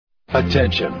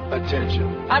Attention.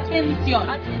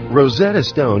 Atención. Rosetta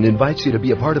Stone invites you to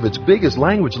be a part of its biggest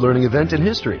language learning event in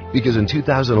history. Because in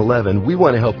 2011, we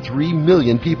want to help 3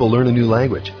 million people learn a new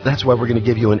language. That's why we're going to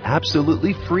give you an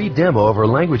absolutely free demo of our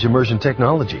language immersion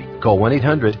technology. Call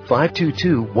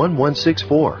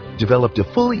 1-800-522-1164. Developed to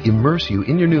fully immerse you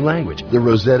in your new language, the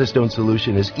Rosetta Stone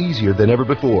solution is easier than ever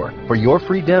before. For your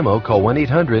free demo, call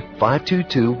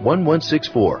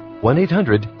 1-800-522-1164.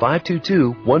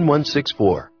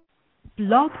 1-800-522-1164.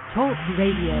 Blog Talk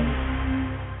Radio.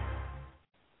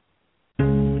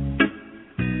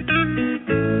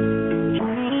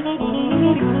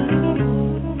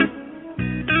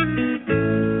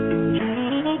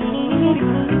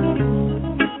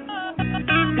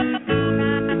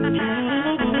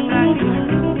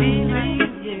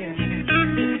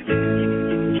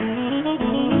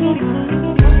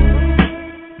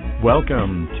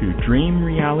 Welcome to Dream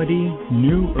Reality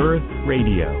New Earth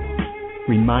Radio,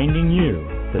 reminding you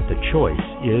that the choice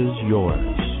is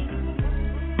yours.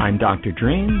 I'm Dr.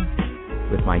 Dream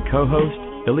with my co-host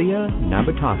Ilya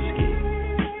Nabokovsky.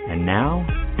 And now,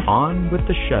 on with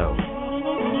the show.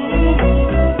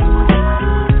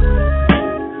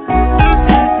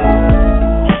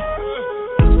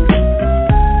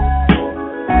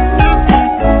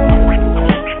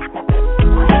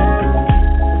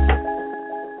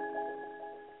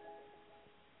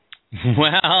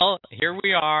 Well, here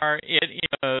we are. It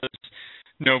is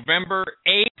November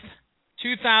 8th,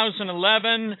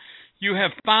 2011. You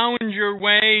have found your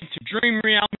way to Dream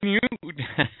Reality,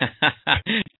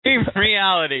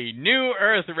 New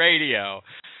Earth Radio.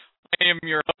 I am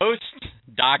your host,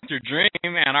 Dr. Dream,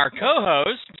 and our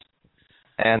co-host.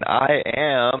 And I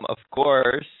am, of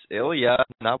course, Ilya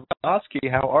Nabokovsky.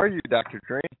 How are you, Dr.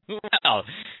 Dream? Well,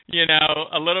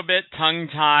 a little bit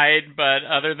tongue-tied, but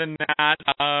other than that,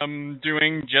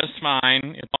 doing just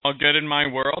fine. It's all good in my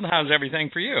world. How's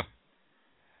everything for you?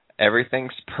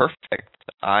 Everything's perfect.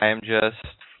 I'm just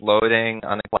floating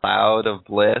on a cloud of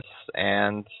bliss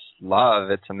and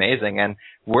love. It's amazing. And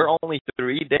we're only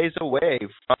 3 days away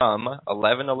from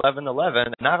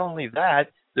 11/11/11. Not only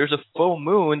that, there's a full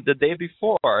moon the day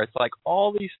before. It's like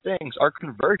all these things are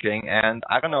converging, and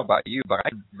I don't know about you, but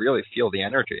I really feel the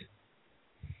energy.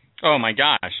 Oh my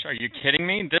gosh, are you kidding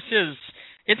me?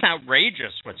 It's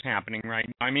outrageous what's happening right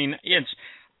now. I mean,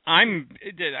 I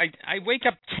wake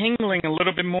up tingling a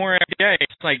little bit more every day.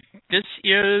 It's like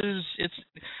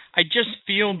I just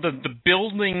feel the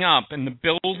building up and the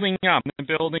building up and the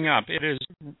building up. It is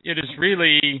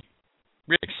really,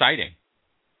 really exciting.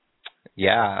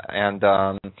 Yeah, and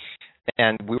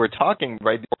we were talking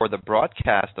right before the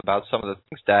broadcast about some of the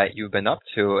things that you've been up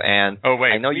to, and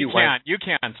I know you can't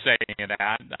say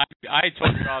that. I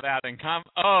told you all that in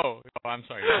I'm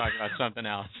sorry, you're talking about something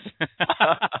else.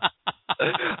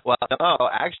 Well, no,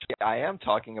 actually, I am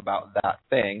talking about that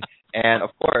thing, and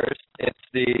of course, it's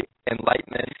the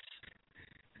Enlightenment.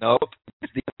 Nope,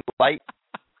 it's the Enlightenment.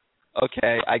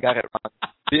 Okay, I got it wrong.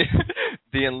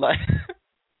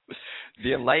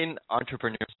 The Enlightened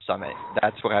Entrepreneur Summit.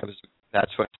 That's what it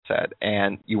said.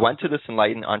 And you went to this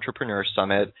Enlightened Entrepreneur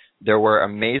Summit. There were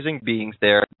amazing beings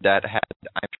there that had,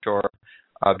 I'm sure,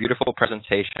 beautiful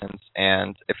presentations.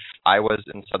 And if I was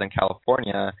in Southern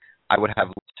California, I would have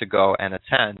loved to go and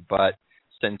attend. But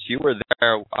since you were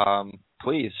there,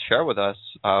 please share with us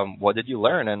what did you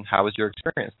learn and how was your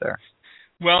experience there?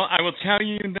 Well, I will tell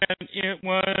you that it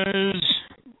was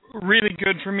really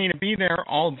good for me to be there,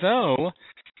 although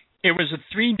it was a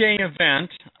 3-day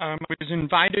event. I was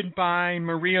invited by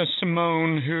Maria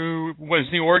Simone, who was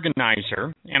the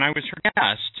organizer, and I was her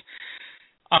guest.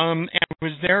 And I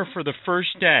was there for the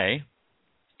first day,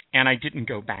 and I didn't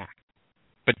go back.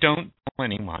 But don't tell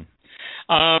anyone.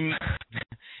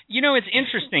 It's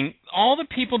interesting. All the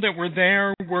people that were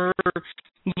there were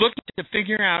looking to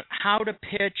figure out how to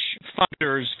pitch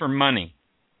funders for money.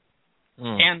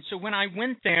 And so when I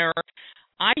went there,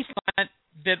 I thought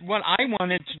that what I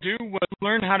wanted to do was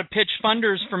learn how to pitch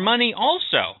funders for money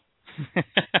also.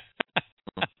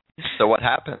 So what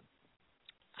happened?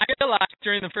 I realized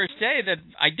during the first day that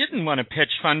I didn't want to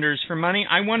pitch funders for money.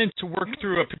 I wanted to work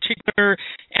through a particular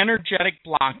energetic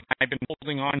block I've been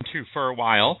holding on to for a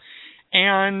while.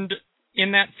 And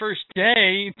in that first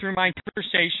day, through my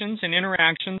conversations and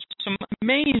interactions with some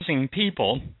amazing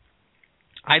people,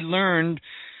 I learned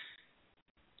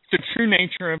the true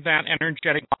nature of that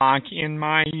energetic block in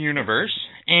my universe.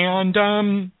 And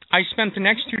I spent the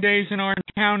next 2 days in Orange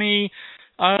County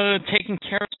taking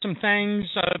care of some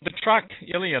things. The truck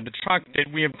that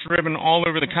we have driven all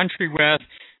over the country with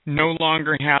no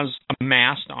longer has a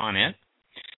mast on it.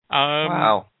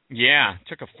 Wow. Yeah,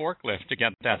 took a forklift to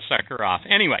get that sucker off.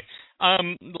 Anyway,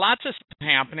 Lots of stuff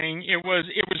happening. It was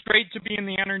great to be in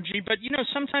the energy, but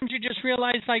sometimes you just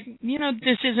realize, like,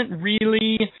 this isn't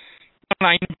really what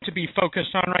I need to be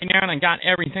focused on right now, and I got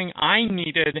everything I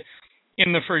needed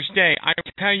in the first day. I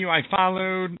will tell you, I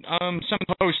followed some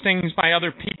postings by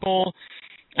other people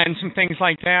and some things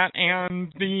like that,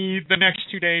 and the next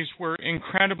 2 days were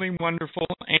incredibly wonderful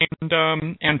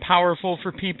and powerful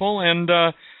for people, and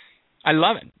I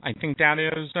love it. I think that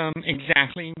is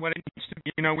exactly what it needs to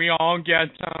be. We all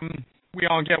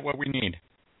get what we need.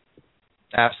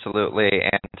 Absolutely,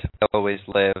 and I always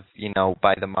live,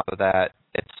 by the motto that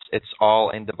it's all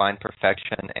in divine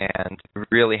perfection, and we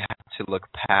really have to look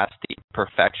past the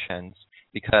imperfections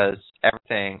because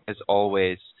everything is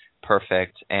always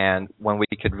perfect. And when we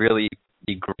could really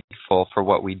be grateful for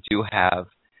what we do have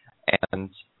and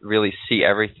really see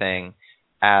everything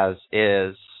as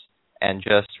is, and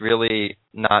just really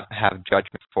not have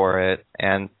judgment for it,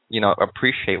 and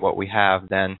appreciate what we have,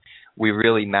 then we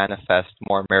really manifest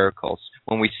more miracles.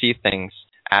 When we see things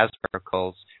as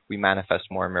miracles, we manifest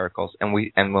more miracles. And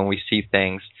when we see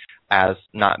things as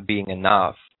not being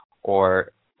enough,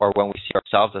 or when we see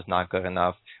ourselves as not good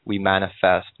enough, we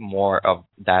manifest more of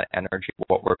that energy,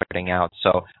 what we're putting out.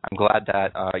 So I'm glad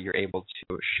that you're able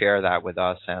to share that with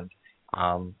us, and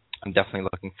I'm definitely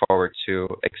looking forward to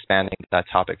expanding that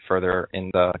topic further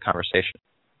in the conversation.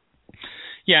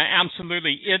 Yeah,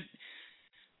 absolutely.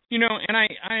 And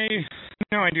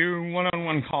I do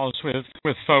one-on-one calls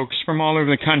with folks from all over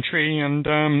the country, and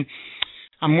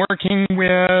I'm working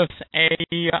with a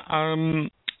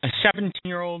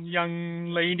 17-year-old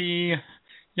young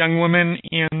woman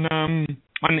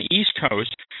on the East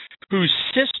Coast, whose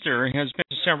sister has been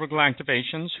to several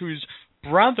galactivations, whose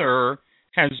brother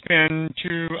has been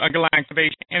to a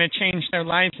galactivation, and it changed their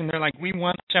lives, and they're like, we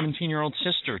want a 17-year-old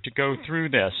sister to go through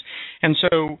this. And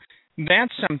so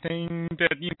that's something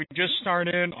that we just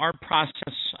started our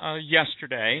process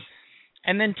yesterday.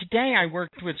 And then today I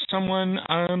worked with someone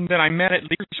that I met at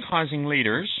Leaders Causing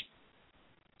Leaders.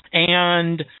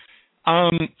 And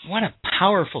what a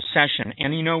powerful session.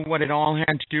 And you know what it all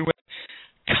had to do with?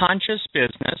 Conscious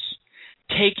business,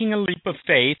 taking a leap of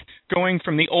faith, going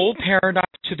from the old paradigm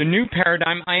to the new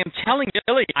paradigm. I am telling you,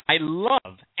 Billy, I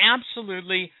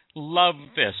absolutely love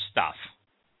this stuff.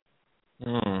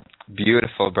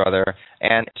 Beautiful, brother.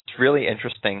 And it's really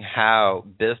interesting how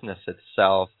business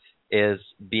itself is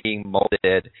being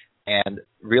molded and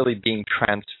really being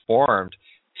transformed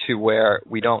to where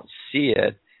we don't see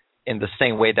it in the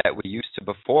same way that we used to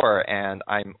before. And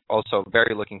I'm also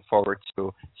very looking forward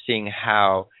to seeing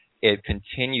how it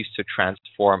continues to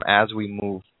transform as we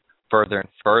move further and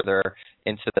further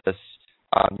into this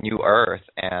new earth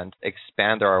and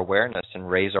expand our awareness and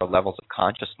raise our levels of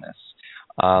consciousness.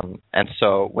 And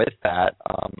so with that,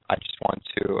 I just want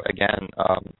to, again,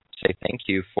 say thank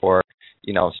you for,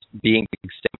 being the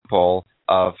example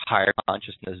of higher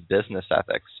consciousness business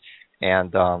ethics.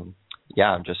 And,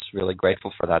 I'm just really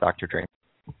grateful for that, Dr. Dream.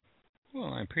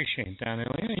 Well, I appreciate that,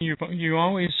 Elliot. You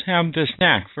always have this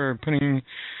knack for putting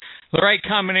the right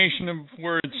combination of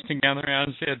words together as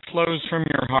it flows from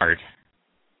your heart.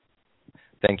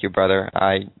 Thank you, brother.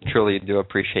 I truly do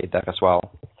appreciate that as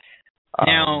well.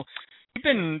 Now,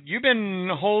 You've been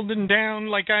holding down,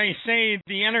 like I say,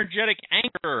 the energetic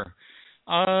anchor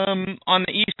on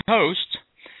the East Coast,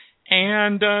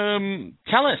 and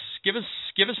give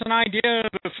us an idea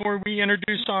before we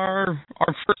introduce our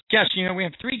first guest. We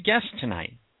have 3 guests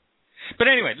tonight, but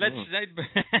anyway,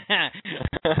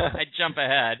 I jump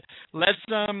ahead.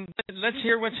 Let's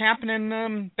hear what's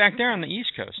happening back there on the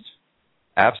East Coast.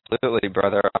 Absolutely,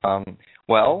 brother.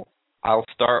 Well, I'll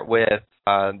start with.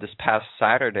 This past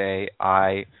Saturday,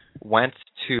 I went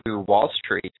to Wall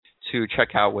Street to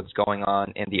check out what's going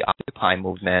on in the Occupy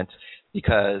movement,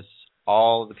 because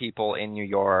all the people in New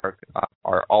York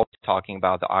are all talking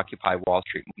about the Occupy Wall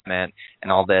Street movement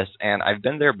and all this. And I've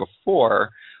been there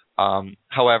before.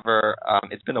 However,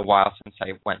 it's been a while since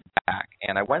I went back.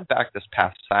 And I went back this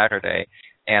past Saturday,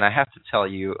 and I have to tell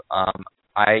you,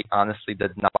 I honestly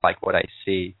did not like what I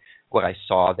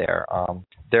saw there.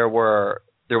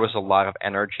 There was a lot of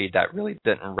energy that really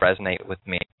didn't resonate with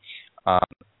me.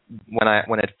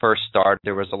 When it first started,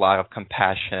 there was a lot of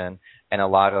compassion and a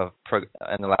lot of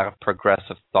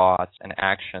progressive thoughts and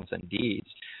actions and deeds.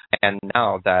 And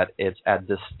now that it's at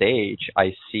this stage,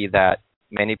 I see that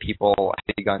many people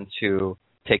have begun to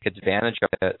take advantage of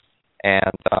it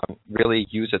and really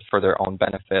use it for their own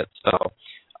benefit. So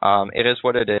it is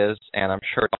what it is, and I'm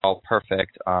sure it's all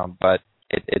perfect, but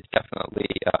it definitely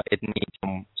it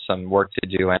needs some work to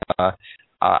do, and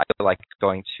I feel like it's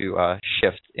going to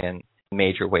shift in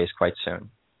major ways quite soon.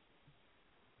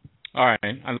 All right,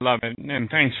 I love it, and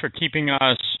thanks for keeping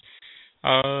us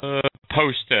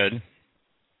posted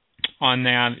on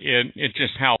that. It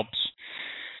just helps.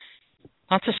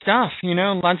 Lots of stuff,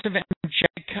 lots of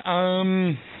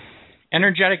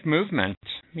energetic movement,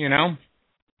 and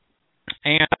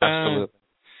Absolutely.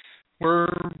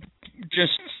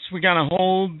 we got to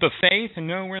hold the faith and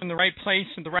know we're in the right place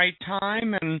at the right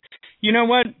time. And you know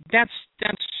what? That's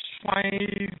why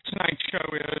tonight's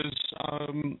show is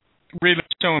really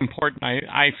so important,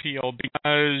 I feel,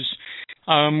 because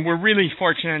we're really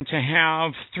fortunate to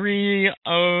have three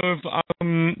of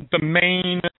the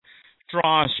main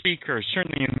draw speakers,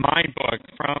 certainly in my book,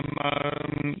 from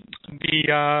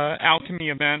the Alchemy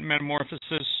event,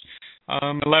 Metamorphosis,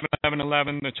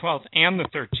 11/11/11, the 12th and the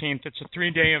 13th. It's a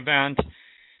 3-day event,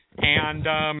 and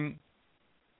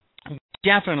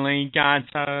definitely got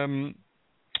some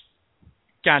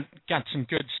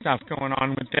good stuff going on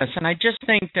with this. And I just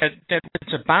think that what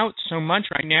it's about so much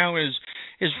right now is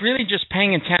really just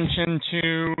paying attention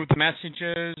to the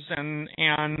messages and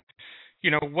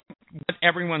what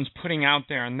everyone's putting out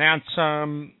there, and that's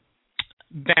what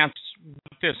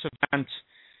this event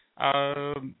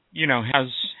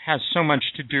has so much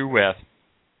to do with.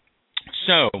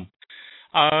 So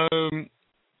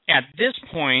at this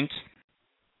point,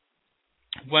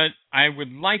 what I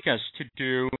would like us to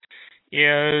do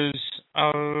is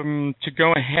to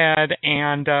go ahead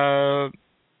and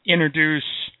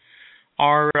introduce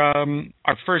our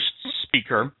first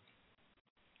speaker.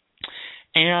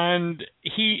 And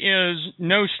he is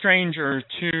no stranger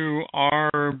to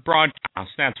our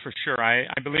broadcast, that's for sure. I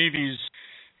believe he's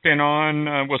been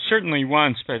on, certainly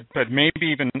once, but maybe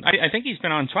even, I think he's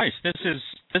been on twice. This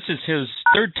is his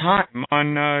third time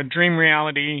on Dream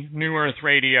Reality New Earth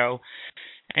Radio.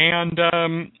 And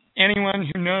anyone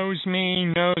who knows me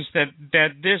knows that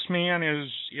this man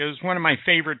is one of my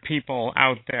favorite people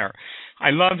out there.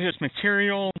 I love his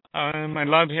material. I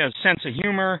love his sense of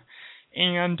humor.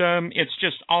 And it's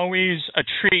just always a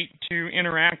treat to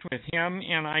interact with him,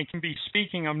 and I can be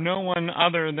speaking of no one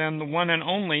other than the one and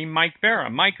only Mike Bara.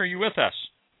 Mike, are you with us?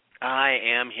 I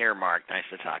am here, Mark. Nice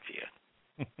to talk to you.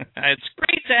 It's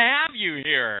great to have you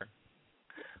here.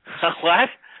 What?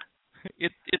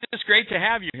 It is great to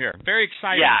have you here. Very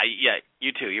exciting. Yeah,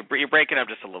 you too. You're breaking up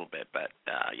just a little bit, but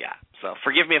yeah. So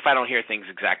forgive me if I don't hear things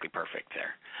exactly perfect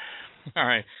there. All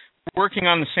right. Working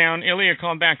on the sound. Ilya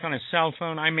called back on his cell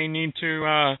phone. I may need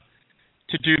to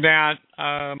do that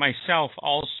myself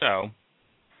also.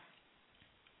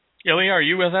 Ilya, are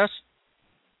you with us?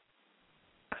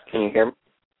 Can you hear me?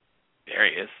 There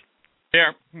he is.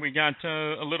 There, we got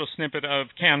a little snippet of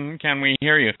can we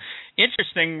hear you?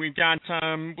 Interesting. We've got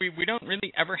we don't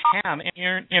really ever have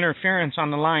any interference on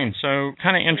the line, so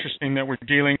kind of interesting that we're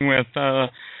dealing with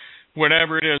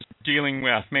whatever it is dealing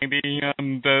with. Maybe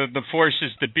the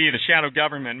forces that be, the shadow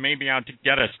government, may be out to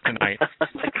get us tonight.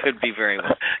 That could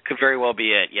very well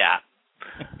be it. Yeah.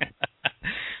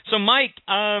 So, Mike,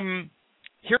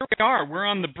 here we are. We're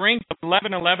on the brink of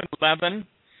 11/11/11.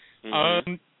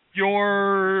 Mm-hmm.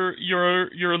 Your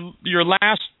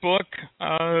last book,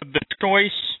 The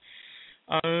Choice,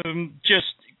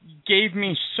 just gave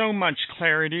me so much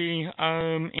clarity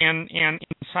and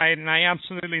insight, and I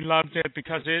absolutely loved it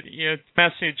because its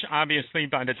message, obviously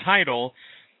by the title,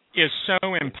 is so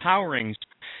empowering.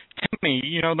 Tell me,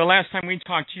 the last time we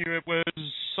talked to you, it was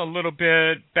a little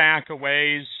bit back a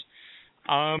ways,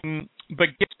 but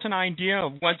give us an idea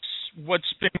of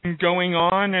what's been going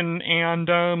on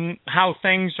and how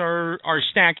things are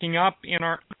stacking up in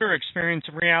our other experience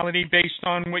of reality based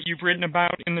on what you've written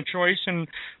about in The Choice and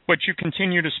what you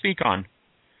continue to speak on.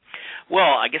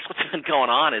 Well, I guess what's been going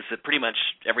on is that pretty much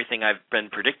everything I've been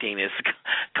predicting is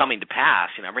coming to pass.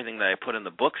 Everything that I put in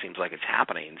the book seems like it's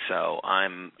happening. So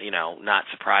I'm, not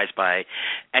surprised by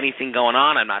anything going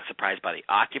on. I'm not surprised by the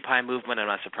Occupy movement. I'm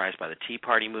not surprised by the Tea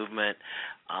Party movement.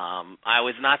 I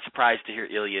was not surprised to hear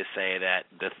Ilya say that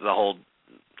the whole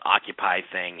Occupy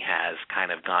thing has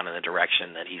kind of gone in a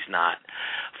direction that he's not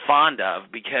fond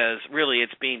of, because really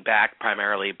it's being backed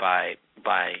primarily by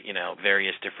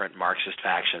various different Marxist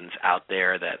factions out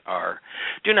there that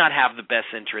do not have the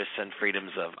best interests and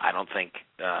freedoms of, I don't think,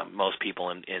 most people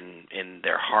in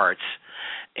their hearts.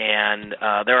 And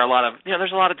there are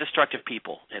there's a lot of destructive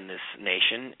people in this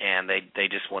nation, and they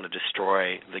just want to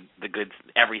destroy the good,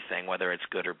 everything, whether it's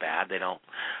good or bad. They don't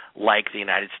like the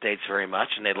United States very much,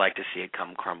 and they'd like to see it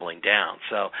come crumbling down.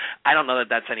 So I don't know that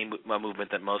that's a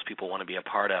movement that most people want to be a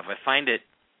part of. I find it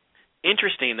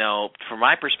interesting, though, from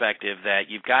my perspective, that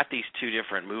you've got these two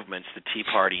different movements, the Tea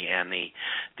Party and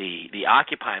the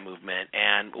Occupy movement,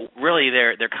 and really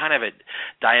they're kind of at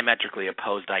diametrically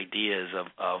opposed ideas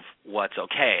of what's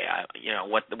okay,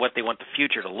 what they want the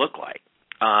future to look like.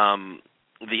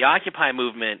 The Occupy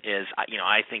movement is,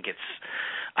 I think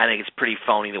it's pretty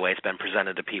phony the way it's been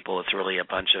presented to people. It's really a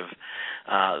bunch of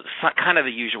kind of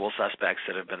the usual suspects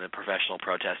that have been the professional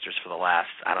protesters for the last,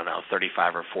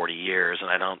 35 or 40 years, and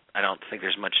I don't think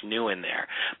there's much new in there.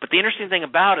 But the interesting thing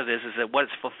about it is that what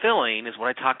it's fulfilling is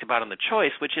what I talked about in The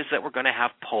Choice, which is that we're going to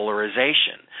have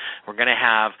polarization. We're going to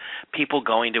have people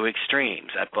going to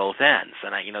extremes at both ends.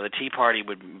 And the Tea Party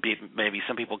would be, maybe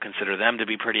some people consider them to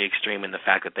be pretty extreme in the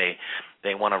fact that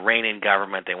they want to rein in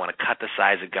government, they want to cut the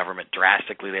size of government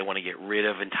drastically, they want to get rid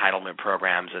of entitlement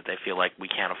programs that they feel like we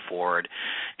can't afford.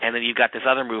 And then you've got this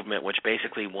other movement which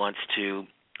basically wants to,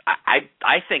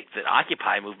 I think that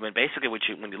Occupy movement, basically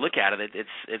when you look at it,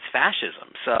 it's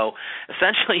fascism. So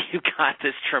essentially you've got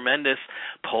this tremendous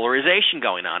polarization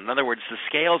going on. In other words, the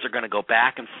scales are going to go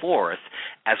back and forth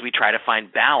as we try to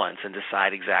find balance and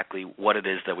decide exactly what it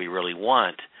is that we really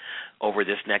want over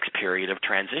this next period of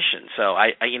transition. So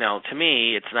to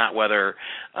me, it's not whether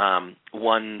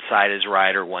one side is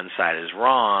right or one side is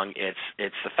wrong.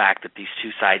 It's the fact that these two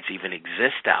sides even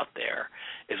exist out there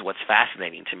is what's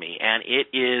fascinating to me, and it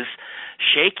is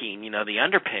shaking, the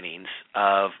underpinnings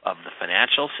of the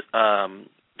financial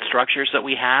structures that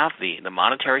we have, the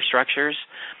monetary structures,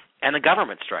 and the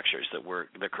government structures that we're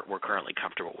currently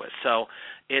comfortable with. So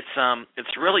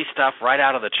it's really stuff right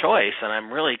out of The Choice, and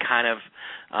I'm really kind of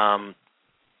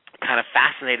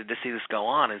fascinated to see this go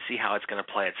on and see how it's going to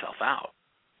play itself out.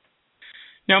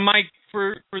 Now, Mike,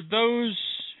 for those,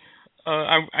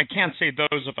 I can't say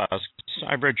those of us,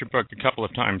 I've read your book a couple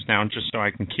of times now just so I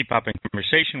can keep up in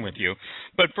conversation with you,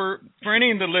 but for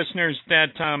any of the listeners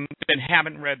that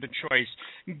haven't read The Choice,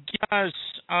 give us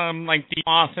like the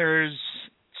author's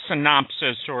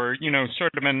synopsis or,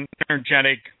 sort of an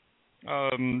energetic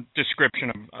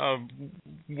description of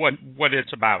what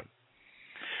it's about.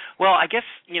 Well, I guess,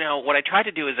 what I try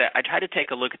to do is that I try to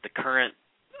take a look at the current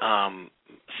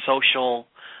social,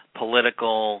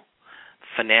 political,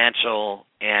 financial,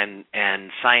 and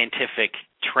scientific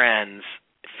trends,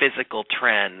 physical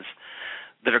trends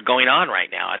that are going on right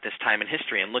now at this time in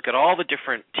history, and look at all the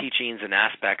different teachings and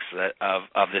aspects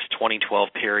of this 2012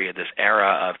 period, this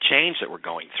era of change that we're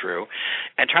going through,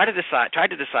 and try to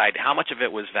decide how much of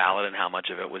it was valid and how much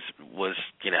of it was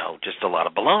just a lot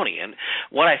of baloney. And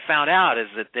what I found out is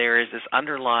that there is this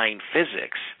underlying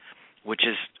physics which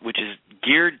is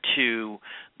geared to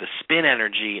the spin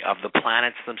energy of the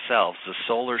planets themselves, the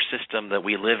solar system that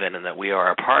we live in and that we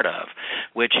are a part of,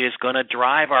 which is going to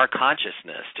drive our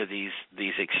consciousness to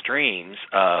these extremes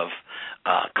of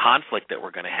conflict that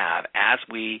we're going to have as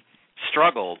we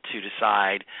struggle to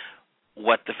decide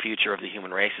what the future of the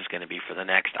human race is going to be for the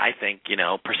next, I think,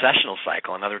 precessional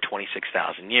cycle, another 26,000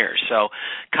 years. So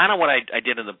kind of what I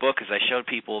did in the book is I showed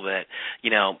people that,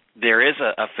 there is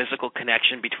a physical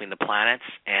connection between the planets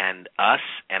and us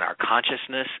and our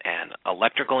consciousness and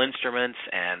electrical instruments,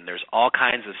 and there's all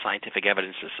kinds of scientific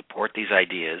evidence to support these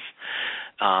ideas.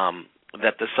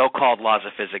 That the so-called laws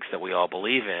of physics that we all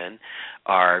believe in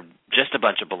are just a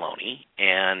bunch of baloney,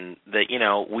 and that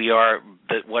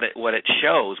what it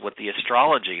shows, what the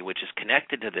astrology, which is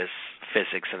connected to this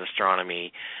physics and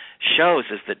astronomy, shows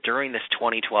is that during this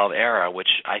 2012 era, which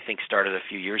I think started a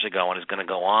few years ago and is going to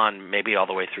go on maybe all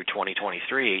the way through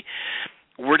 2023,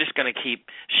 we're just going to keep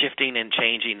shifting and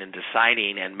changing and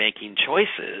deciding and making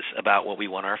choices about what we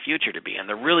want our future to be. And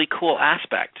the really cool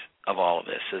aspect of all of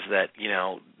this is that,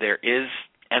 there is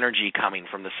energy coming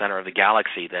from the center of the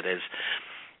galaxy that is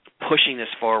pushing this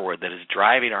forward, that is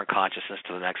driving our consciousness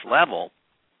to the next level.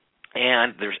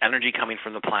 And there's energy coming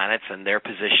from the planets and their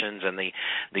positions and the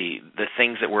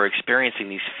things that we're experiencing,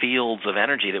 these fields of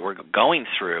energy that we're going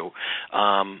through.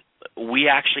 We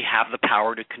actually have the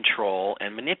power to control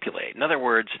and manipulate. In other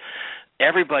words,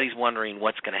 everybody's wondering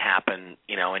what's going to happen,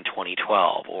 in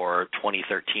 2012 or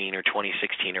 2013 or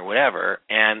 2016 or whatever.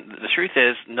 And the truth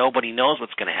is, nobody knows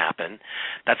what's going to happen.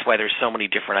 That's why there's so many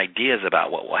different ideas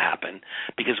about what will happen,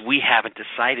 because we haven't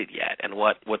decided yet. And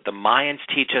what the Mayans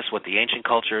teach us, what the ancient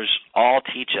cultures all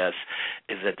teach us,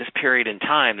 is that this period in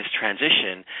time, this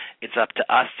transition, it's up to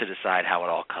us to decide how it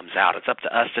all comes out. It's up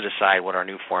to us to decide what our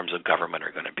new forms of government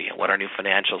are going to be and what our new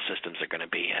financial systems are going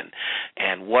to be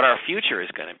and what our future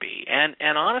is going to be.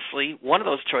 And honestly, one of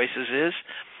those choices is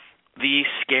the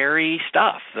scary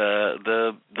stuff,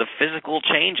 the physical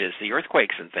changes, the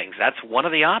earthquakes and things. That's one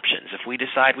of the options. If we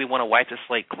decide we want to wipe the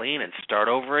slate clean and start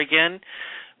over again,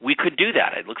 we could do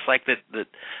that. It looks like that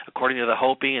according to the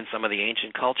Hopi and some of the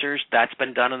ancient cultures, that's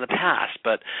been done in the past.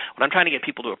 But what I'm trying to get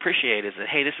people to appreciate is that,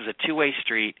 hey, this is a two-way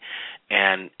street,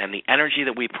 and the energy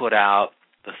that we put out,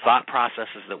 the thought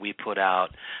processes that we put out,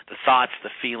 the thoughts, the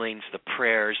feelings, the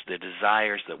prayers, the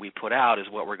desires that we put out is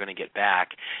what we're going to get back,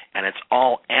 and it's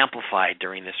all amplified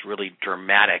during this really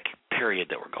dramatic period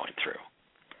that we're going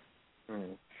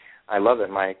through. I love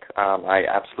it, Mike. I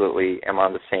absolutely am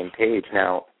on the same page.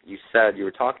 Now, you said you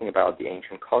were talking about the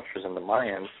ancient cultures and the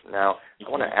Mayans. Now, I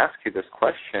want to ask you this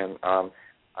question. I'm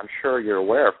sure you're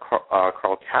aware of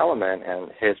Carl Kalaman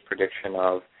and his prediction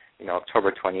of,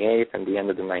 October 28th and the end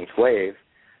of the ninth wave.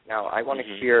 Now, I want to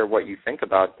hear what you think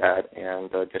about that and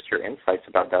just your insights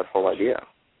about that whole idea.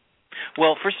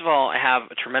 Well, first of all, I have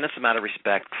a tremendous amount of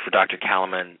respect for Dr.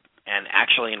 Kalaman, and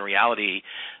actually, in reality,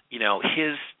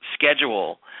 his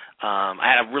schedule,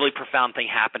 I had a really profound thing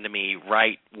happen to me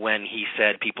right when he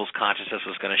said people's consciousness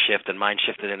was going to shift, and mine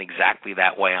shifted in exactly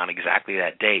that way on exactly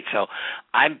that date. So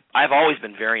I've always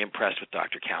been very impressed with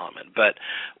Dr. Kalaman. But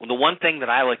the one thing that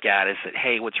I look at is that,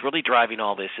 hey, what's really driving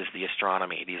all this is the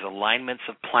astronomy, these alignments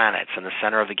of planets in the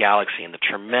center of the galaxy and the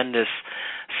tremendous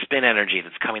spin energy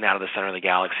that's coming out of the center of the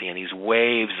galaxy, and these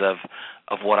waves of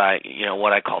what I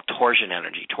call torsion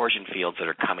energy, torsion fields that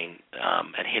are coming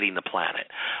and hitting the planet.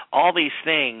 All these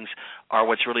things are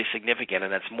what's really significant,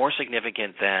 and that's more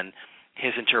significant than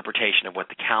his interpretation of what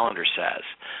the calendar says.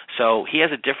 So he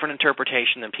has a different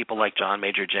interpretation than people like John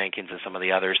Major Jenkins and some of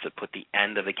the others that put the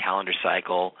end of the calendar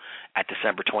cycle at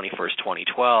December 21st,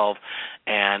 2012.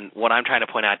 And what I'm trying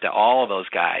to point out to all of those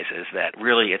guys is that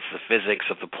really it's the physics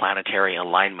of the planetary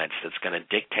alignments that's going to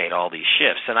dictate all these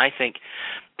shifts. And I think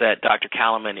that Dr.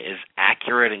 Kalaman is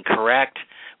accurate and correct.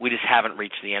 We just haven't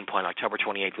reached the end point. October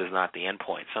 28th was not the end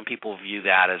point. Some people view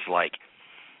that as like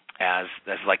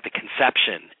the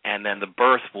conception, and then the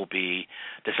birth will be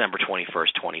December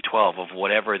 21st, 2012 of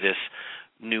whatever this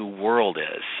new world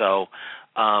is. So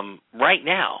right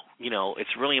now, it's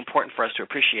really important for us to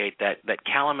appreciate that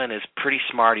Kalaman is pretty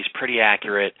smart. He's pretty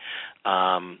accurate.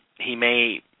 He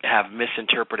may have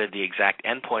misinterpreted the exact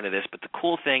endpoint of this, but the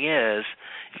cool thing is,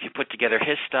 if you put together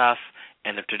his stuff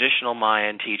and the traditional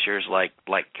Mayan teachers like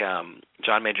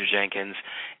John Major Jenkins,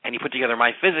 and you put together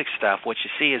my physics stuff, what you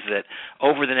see is that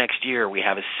over the next year we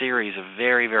have a series of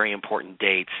very, very important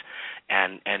dates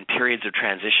and periods of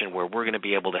transition where we're going to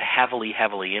be able to heavily,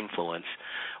 heavily influence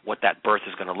what that birth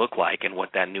is going to look like and what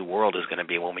that new world is going to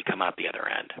be when we come out the other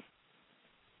end.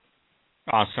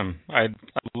 Awesome. I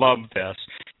love this.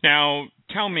 Now,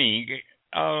 tell me,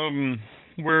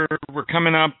 we're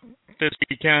coming up this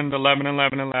weekend,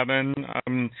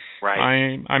 11/11/11.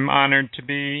 Right. I'm honored to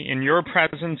be in your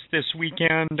presence this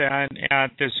weekend at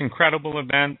this incredible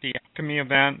event, the Alchemy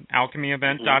event,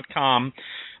 alchemyevent.com.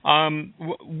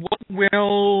 What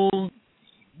will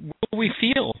we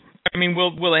feel? I mean,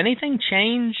 will anything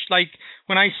change? Like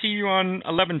when I see you on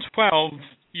 11/12,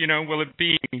 will it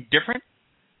be different?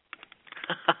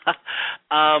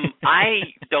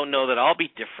 I don't know that I'll be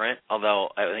different, although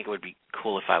I think it would be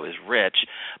cool if I was rich.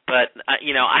 But I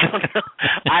don't know.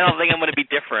 I don't think I'm going to be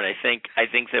different. I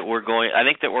think that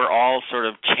we're all sort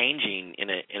of changing in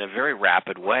a very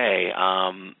rapid way.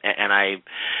 And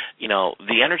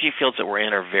the energy fields that we're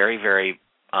in are very, very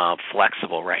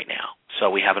flexible right now. So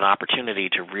we have an opportunity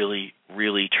to really,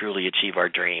 really, truly achieve our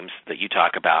dreams that you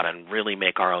talk about and really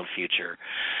make our own future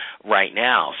right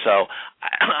now. So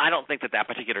I don't think that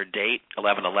particular date,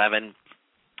 11/11,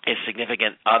 is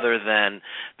significant other than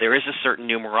there is a certain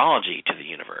numerology to the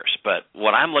universe. But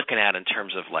what I'm looking at in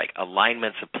terms of like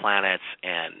alignments of planets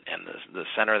and the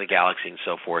center of the galaxy and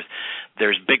so forth,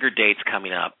 there's bigger dates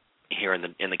coming up here in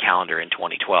the calendar in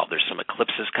 2012. There's some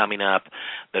eclipses coming up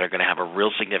that are going to have a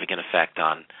real significant effect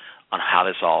on how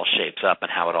this all shapes up and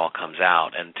how it all comes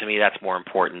out. And to me, that's more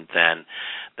important than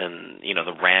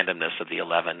the randomness of the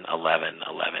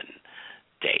 11/11/11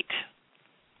 date.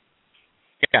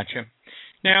 Gotcha.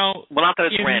 Now, well, not that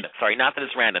it's random. Sorry, not that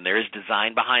it's random. There is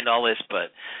design behind all this,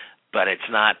 but it's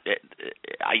not.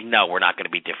 I know we're not going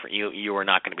to be different. You are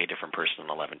not going to be a different person in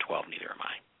 11/12. Neither am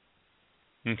I.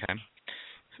 Okay.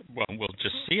 Well, we'll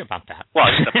just see about that. Well,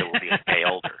 except that we'll be a day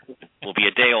older. We'll be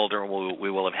a day older, and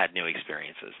we will have had new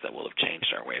experiences that will have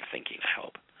changed our way of thinking, I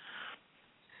hope.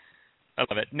 I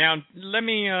love it. Now, let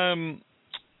me,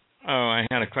 I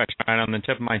had a question right on the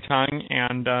tip of my tongue,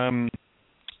 and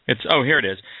here it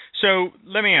is. So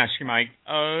let me ask you, Mike,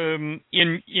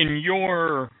 in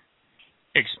your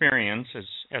experience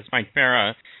as Mike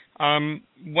Bara,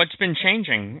 what's been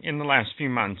changing in the last few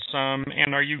months?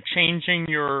 And are you changing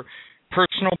your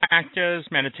personal practice,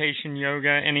 meditation,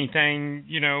 yoga, anything,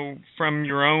 from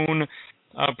your own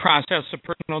process of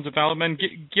personal development.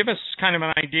 Give us kind of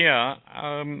an idea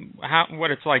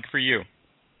what it's like for you.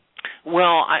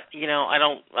 Well, I'm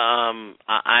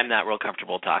not real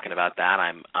comfortable talking about that.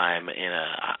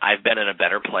 I've been in a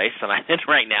better place than I'm in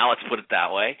right now. Let's put it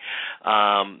that way.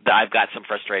 I've got some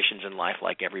frustrations in life,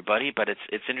 like everybody, but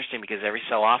it's interesting because every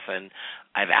so often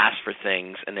I've asked for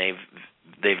things and they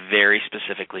very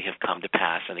specifically have come to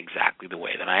pass in exactly the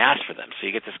way that I asked for them. So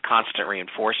you get this constant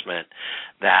reinforcement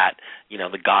that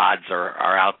the gods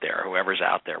are out there, whoever's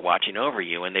out there watching over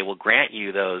you, and they will grant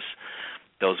you those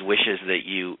wishes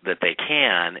that they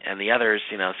can, and the others,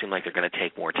 seem like they're going to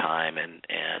take more time, and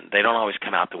they don't always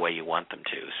come out the way you want them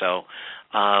to. So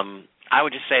I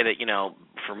would just say that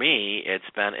for me, it's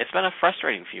been a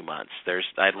frustrating few months.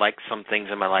 I'd like some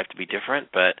things in my life to be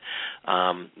different, but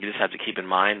you just have to keep in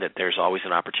mind that there's always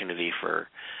an opportunity for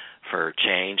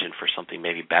change and for something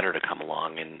maybe better to come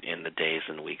along in the days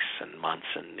and weeks and months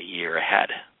and the year ahead.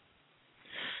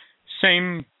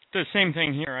 The same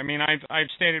thing here. I mean, I've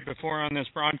stated before on this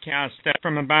broadcast that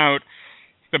from about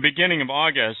the beginning of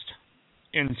August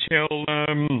until,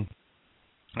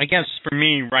 I guess for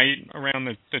me, right around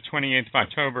the 28th of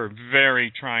October,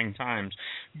 very trying times.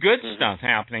 Good stuff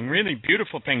happening, really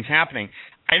beautiful things happening.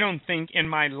 I don't think in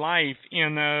my life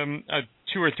in a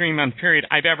 2 or 3 month period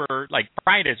I've ever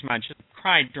cried as much as I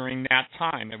cried during that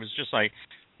time. It was just like,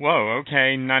 whoa,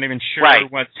 okay, not even sure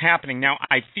what's happening. Now,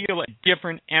 I feel a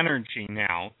different energy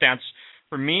now. That's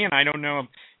for me, and I don't know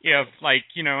if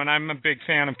and I'm a big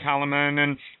fan of Kalaman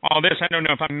and all this. I don't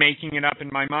know if I'm making it up in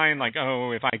my mind,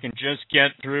 if I can just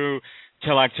get through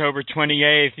till October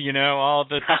 28th, all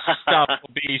the stuff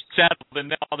will be settled,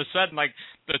 and then all of a sudden,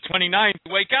 the 29th,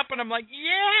 wake up and I'm like,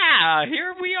 yeah,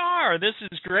 here we are. This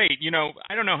is great.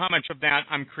 I don't know how much of that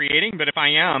I'm creating, but if I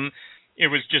am, it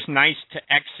was just nice to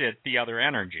exit the other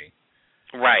energy.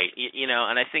 Right.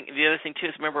 And I think the other thing, too,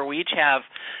 is remember we each have,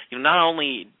 not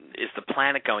only is the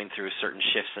planet going through certain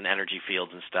shifts in energy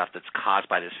fields and stuff that's caused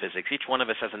by this physics, each one of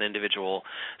us has an individual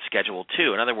schedule,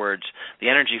 too. In other words, the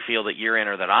energy field that you're in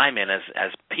or that I'm in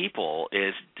as people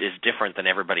is different than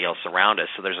everybody else around us.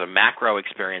 So there's a macro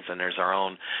experience and there's our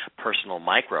own personal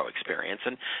micro experience.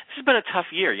 And this has been a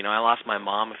tough year. I lost my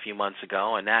mom a few months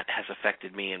ago, and that has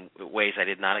affected me in ways I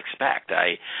did not expect.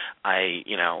 I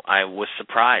was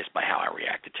surprised by how I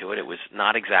reacted to it. It was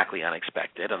not exactly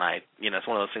unexpected, and it's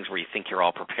one of those things where you think you're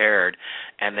all prepared,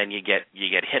 and then you get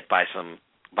hit by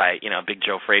Big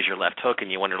Joe Frazier left hook,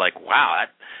 and you wonder wow,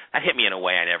 that hit me in a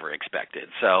way I never expected.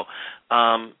 So,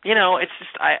 it's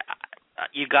just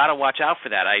you got to watch out for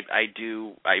that. I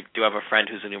do have a friend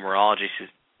who's a numerologist.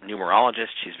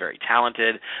 She's very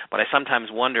talented, but I sometimes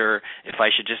wonder if I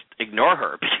should just ignore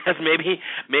her because maybe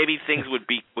things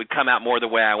would come out more the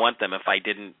way I want them if I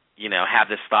didn't have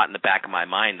this thought in the back of my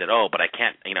mind that but I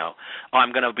can't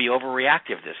I'm going to be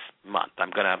overreactive this month.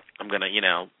 I'm going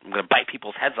to bite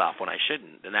people's heads off when I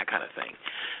shouldn't, and that kind of thing.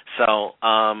 So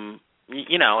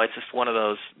it's just one of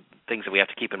those things that we have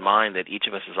to keep in mind, that each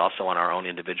of us is also on our own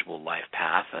individual life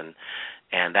path, and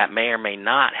that may or may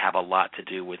not have a lot to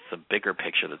do with the bigger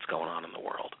picture that's going on in the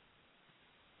world.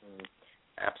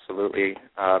 Absolutely,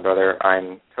 brother.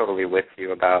 I'm totally with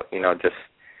you about, just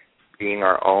being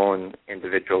our own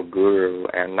individual guru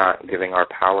and not giving our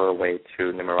power away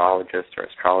to numerologists or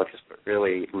astrologists, but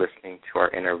really listening to our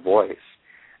inner voice.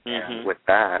 Mm-hmm. And with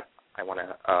that, I want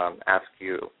to ask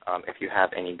you if you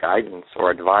have any guidance or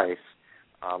advice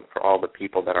for all the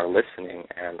people that are listening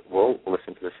and will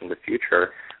listen to this in the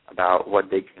future about what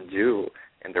they can do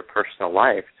in their personal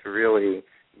life to really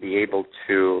be able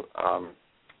to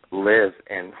live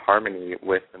in harmony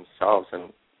with themselves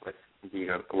and with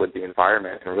the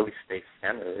environment, and really stay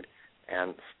centered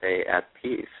and stay at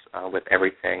peace with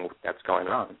everything that's going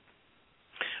on.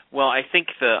 Well, I think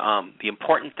the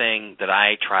important thing that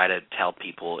I try to tell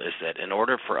people is that in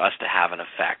order for us to have an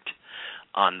effect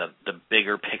on the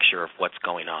bigger picture of what's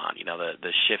going on,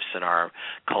 the shifts in our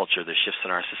culture, the shifts in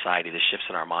our society, the shifts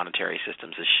in our monetary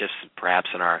systems, the shifts perhaps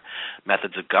in our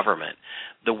methods of government,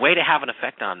 the way to have an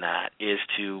effect on that is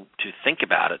to think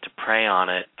about it, to pray on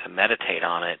it, to meditate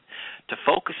on it, to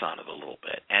focus on it a little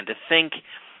bit, and to think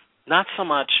not so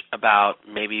much about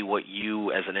maybe what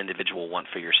you as an individual want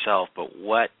for yourself, but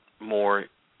what more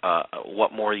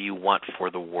you want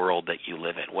for the world that you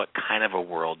live in. What kind of a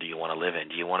world do you want to live in?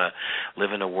 Do you want to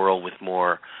live in a world with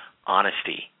more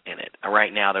honesty in it?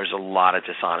 Right now there's a lot of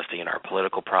dishonesty in our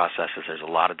political processes. There's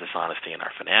a lot of dishonesty in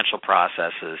our financial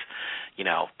processes.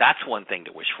 That's one thing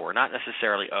to wish for. Not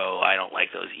necessarily, I don't like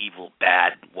those evil,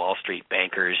 bad Wall Street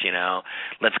bankers,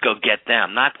 let's go get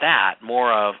them. Not that.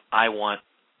 More of, I want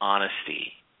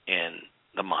honesty in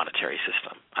the monetary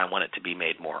system. I want it to be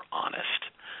made more honest.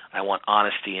 I want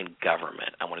honesty in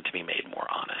government. I want it to be made more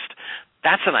honest.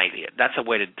 That's an idea. That's a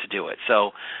way to do it.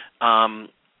 So,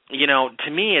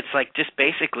 to me, it's like just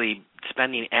basically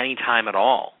spending any time at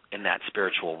all in that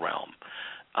spiritual realm,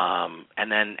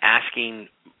 and then asking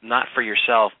not for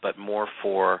yourself, but more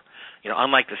for,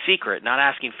 unlike The Secret, not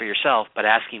asking for yourself, but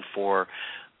asking for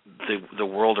the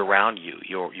world around you,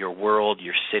 your world,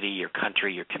 your city, your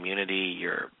country, your community,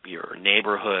 your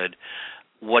neighborhood.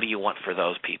 What do you want for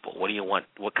those people? What do you want?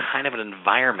 What kind of an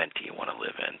environment do you want to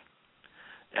live in?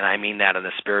 And I mean that in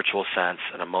a spiritual sense,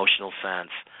 an emotional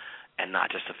sense, and not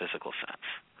just a physical sense.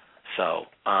 So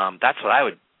that's what I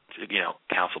would,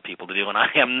 counsel people to do. And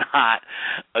I am not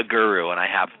a guru, and I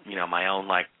have, my own,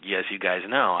 like, as you guys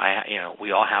know,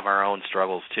 we all have our own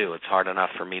struggles too. It's hard enough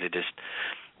for me to just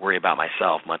worry about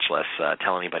myself, much less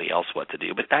tell anybody else what to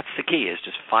do. But that's the key, is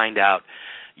just find out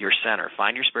your center,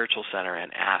 find your spiritual center,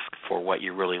 and ask for what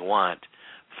you really want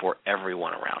for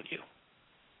everyone around you.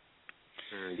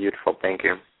 Beautiful, thank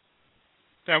you.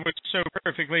 That was so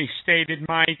perfectly stated,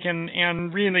 Mike,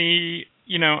 and really,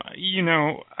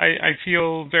 I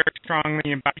feel very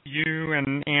strongly about you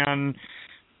and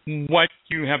what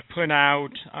you have put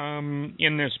out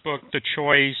in this book, The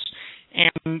Choice.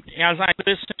 And as I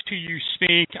listen to you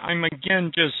speak, I'm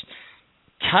again just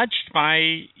touched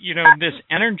by, this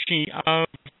energy of,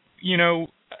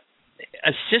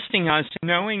 assisting us,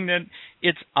 knowing that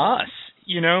it's us,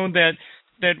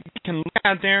 that we can look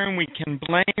out there and we can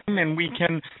blame and we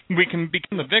can become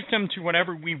the victim to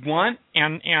whatever we want,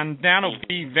 and that'll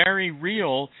be very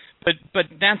real. But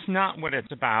that's not what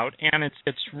it's about, and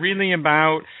it's really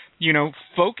about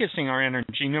focusing our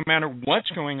energy no matter what's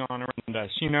going on around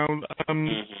us.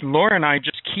 Laura and I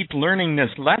just keep learning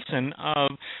this lesson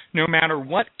of no matter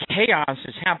what chaos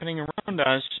is happening around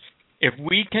us, if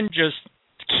we can just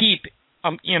keep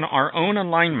in our own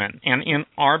alignment and in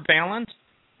our balance,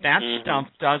 that stuff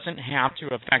doesn't have to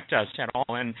affect us at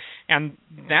all, and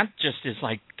that just is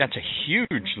that's a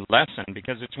huge lesson,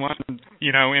 because it's one,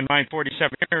 in my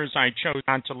 47 years I chose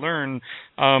not to learn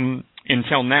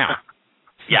until now.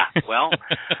 Yeah, well,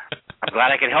 I'm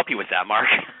glad I could help you with that, Mark.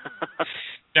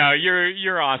 No,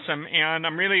 you're awesome, and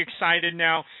I'm really excited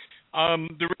now.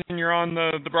 The reason you're on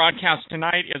the broadcast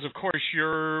tonight is, of course,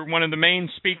 you're one of the main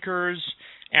speakers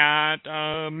at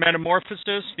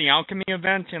Metamorphosis, the Alchemy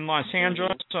event in Los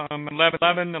Angeles,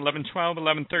 11/11, 11/12,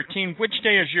 11/13. Which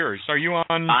day is yours? Are you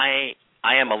on? I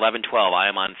am 11/12. I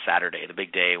am on Saturday, the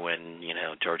big day when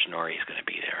George Norrie is going to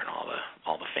be there and all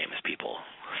the famous people.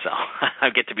 So I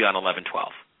get to be on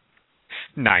 11/12.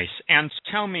 Nice. And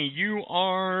tell me, you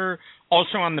are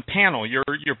also on the panel. You're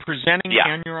presenting,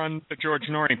 and you're on the George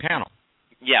Norrie panel.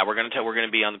 Yeah, we're going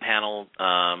to be on the panel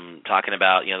talking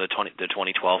about the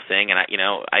 2012 thing, and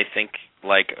I think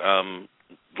like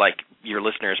your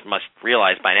listeners must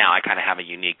realize by now, I kind of have a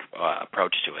unique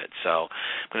approach to it. So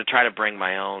I'm going to try to bring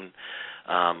my own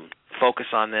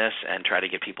focus on this and try to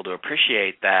get people to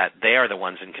appreciate that they are the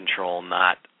ones in control,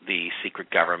 not the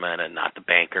secret government and not the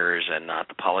bankers and not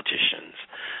the politicians.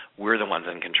 We're the ones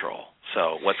in control.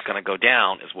 So what's going to go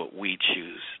down is what we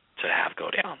choose to have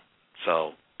go down.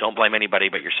 So don't blame anybody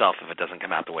but yourself if it doesn't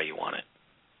come out the way you want it.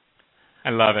 I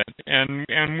love it,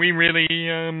 and we really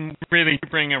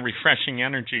bring a refreshing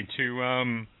energy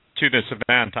to this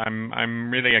event.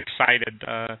 I'm really excited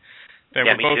that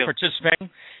we're both participating.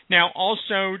 Now,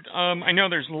 also, I know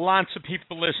there's lots of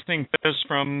people listening to this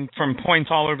from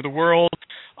points all over the world.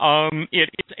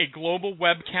 It is a global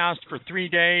webcast for 3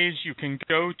 days. You can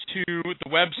go to the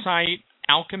website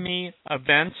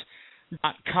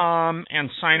alchemyevents.com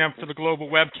and sign up for the global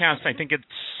webcast. I think it's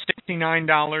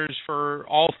 $69 for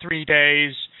all 3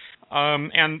 days.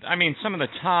 And I mean, some of the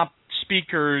top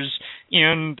speakers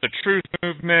in the truth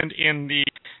movement, in the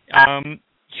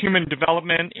human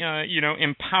development,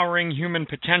 empowering human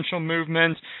potential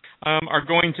movement, are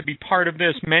going to be part of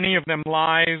this. Many of them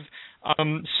live,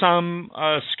 some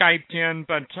Skyped in,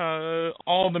 but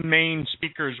all the main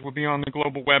speakers will be on the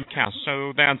global webcast.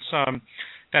 So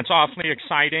that's awfully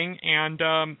exciting, and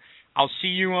I'll see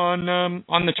you on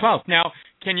the 12th. Now,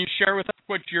 can you share with us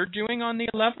what you're doing on the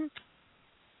 11th?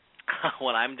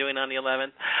 What I'm doing on the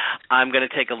 11th? I'm going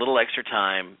to take a little extra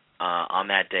time on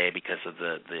that day because of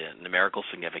the numerical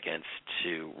significance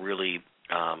to really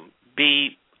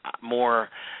be more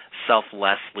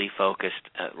selflessly focused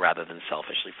rather than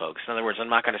selfishly focused. In other words, I'm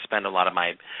not going to spend a lot of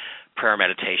my prayer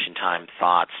meditation time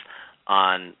thoughts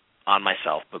on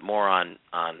myself, but more on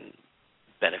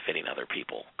benefiting other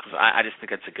people, because I just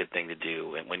think that's a good thing to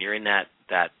do. And when you're in that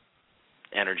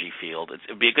energy field. It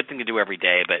would be a good thing to do every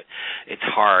day, but it's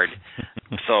hard.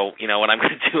 So, what I'm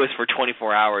going to do is for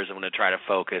 24 hours, I'm going to try to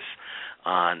focus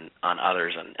on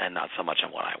others and not so much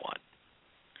on what I want.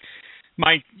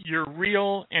 Mike, you're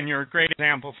real and you're a great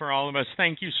example for all of us.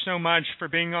 Thank you so much for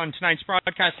being on tonight's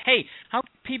broadcast. Hey, how can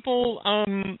people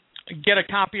get a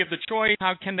copy of The Choice?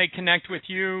 How can they connect with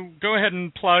you? Go ahead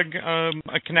and plug a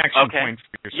connection point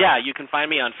for yourself. Yeah, you can find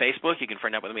me on Facebook. You can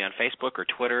friend up with me on Facebook or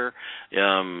Twitter.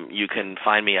 You can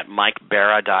find me at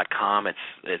MikeBara.com.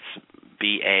 It's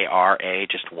BARA,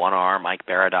 just one R,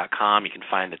 MikeBara.com. You can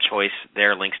find The Choice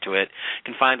there, links to it.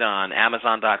 You can find it on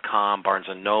Amazon.com, Barnes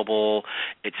 & Noble.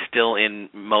 It's still in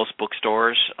most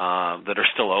bookstores that are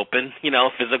still open.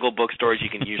 Physical bookstores, you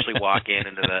can usually walk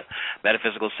into the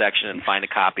metaphysical section and find a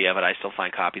copy of it. I still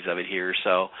find copies of it here.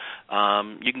 So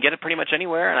you can get it pretty much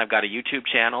anywhere, and I've got a YouTube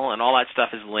channel, and all that stuff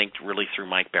is linked really through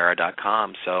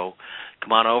MikeBara.com. So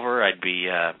come on over. I'd be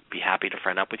happy to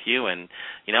friend up with you, and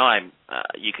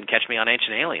you can catch me on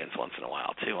Ancient Aliens once in a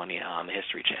while too on the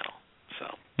History Channel. So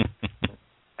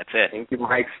that's it. Thank you,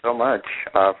 Mike, so much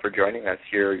for joining us.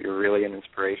 You're really an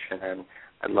inspiration, and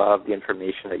I love the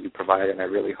information that you provide, and I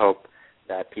really hope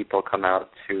that people come out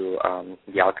to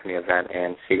the Alchemy event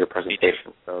and see your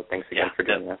presentation. So thanks again for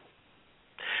doing this.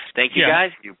 Thank you,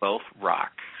 guys. You both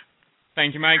rock.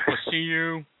 Thank you, Mike. I'll see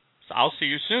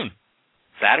you soon.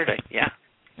 Saturday, yeah.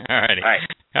 All righty. All right.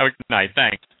 Have a good night.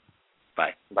 Thanks.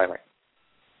 Bye. Bye, Mike.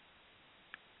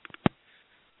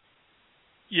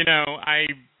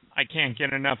 I can't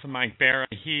get enough of Mike Bara.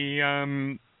 He, I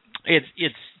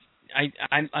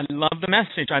love the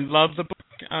message. I love the book.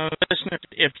 Listeners,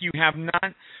 if you have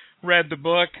not read the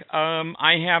book,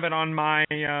 I have it on my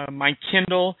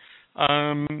Kindle.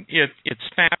 It's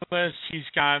fabulous. He's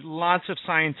got lots of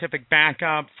scientific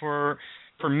backup for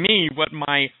me, what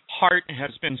my heart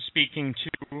has been speaking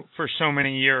to for so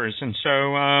many years. And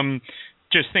so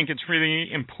just think it's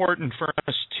really important for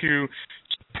us to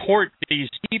support these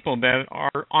people that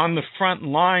are on the front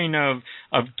line of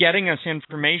getting us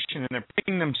information, and they're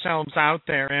putting themselves out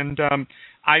there. And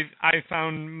I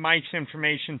found Mike's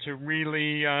information to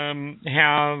really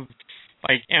have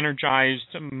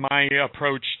energized my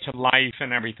approach to life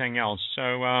and everything else.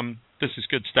 So this is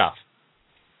good stuff.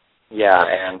 Yeah,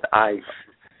 and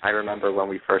I remember when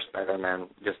we first met him, and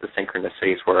just the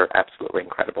synchronicities were absolutely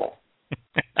incredible.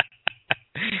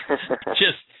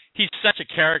 He's such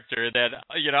a character that,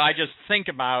 I just think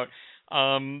about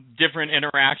different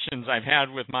interactions I've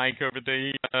had with Mike over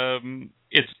the,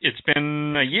 it's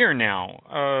been a year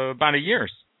now, about a year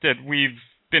that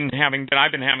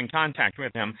I've been having contact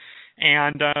with him.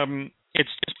 And it's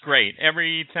just great.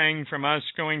 Everything from us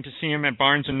going to see him at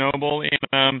Barnes & Noble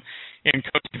in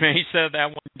Costa Mesa that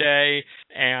one day,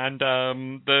 and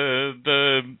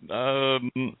the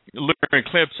Lunar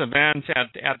Eclipse event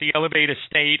at the Elevate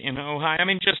Estate in Ojai. I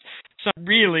mean, just some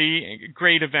really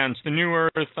great events. The New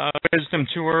Earth Wisdom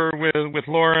Tour with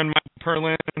Laura and Mike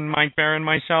Perlin and Mike Bara and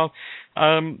myself.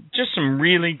 Just some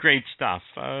really great stuff.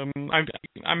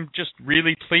 I'm just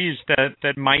really pleased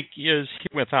that Mike is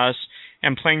here with us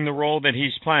and playing the role that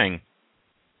he's playing.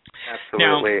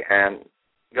 Absolutely. Now, and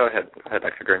go ahead,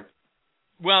 Dr. Dream.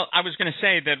 Well, I was going to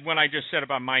say that what I just said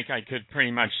about Mike, I could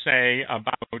pretty much say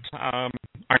about our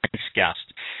next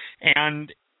guest.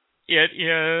 And it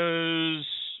is,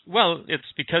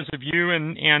 it's because of you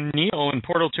and Neil in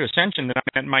Portal to Ascension that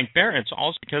I met Mike Bara. It's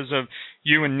also because of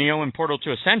you and Neil in Portal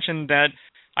to Ascension that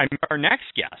I met our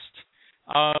next guest.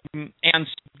 And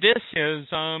this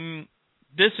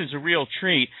is a real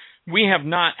treat. We have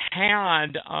not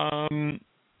had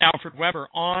Alfred Webre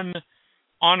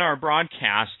on our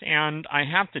broadcast, and I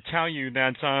have to tell you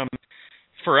that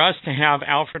for us to have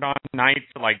Alfred on tonight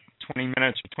for 20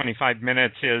 minutes or 25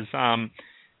 minutes is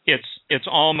it's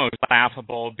almost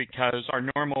laughable, because our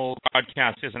normal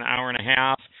broadcast is an hour and a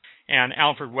half, and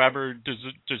Alfred Webre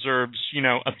deserves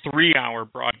a 3-hour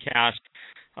broadcast.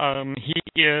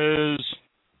 He is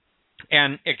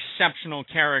an exceptional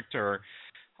character.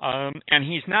 And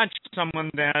he's not just someone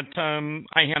that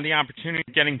I had the opportunity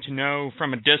of getting to know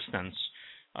from a distance.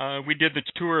 We did the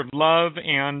Tour of Love,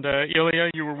 and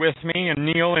Ilya, you were with me, and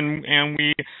Neil, and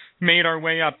we made our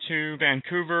way up to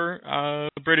Vancouver,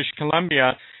 British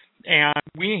Columbia, and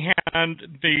we had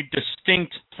the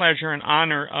distinct pleasure and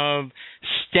honor of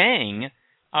staying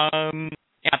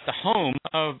at the home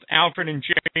of Alfred and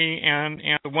Jerry and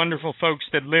the wonderful folks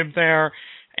that live there,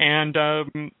 and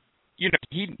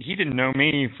he didn't know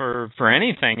me for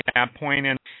anything at that point,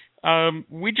 and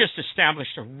we just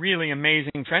established a really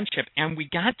amazing friendship, and we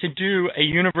got to do a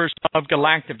Universe of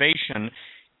Galactivation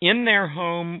in their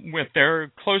home with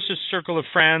their closest circle of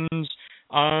friends,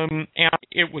 and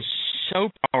it was so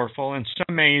powerful and so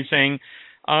amazing.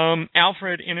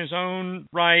 Alfred, in his own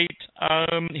right,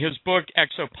 his book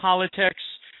Exopolitics,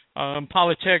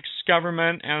 Politics,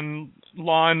 Government, and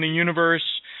Law in the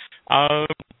Universe,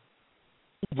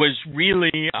 was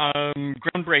really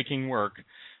groundbreaking work.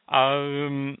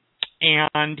 And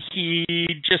he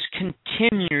just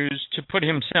continues to put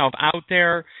himself out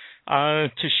there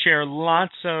to share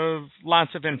lots of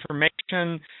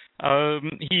information.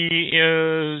 He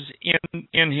is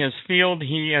in his field.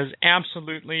 He is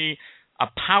absolutely a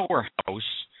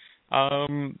powerhouse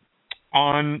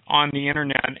on the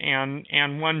internet,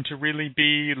 and one to really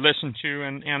be listened to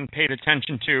and paid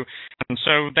attention to. And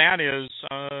so that is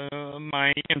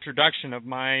my introduction of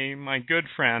my good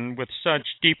friend with such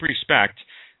deep respect,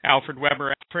 Alfred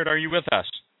Weber. Alfred, are you with us?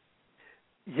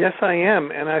 Yes, I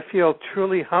am, and I feel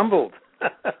truly humbled.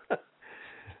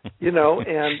 You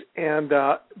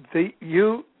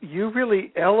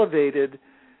really elevated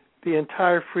the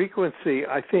entire frequency,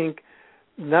 I think,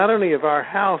 not only of our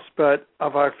house, but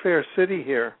of our fair city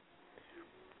here.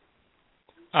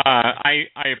 I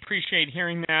appreciate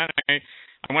hearing that. I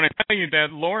want to tell you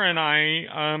that Laura and I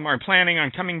are planning on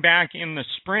coming back in the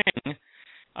spring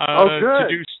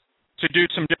to do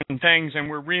some different things, and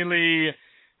we're really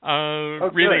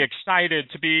really excited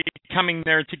to be coming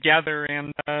there together.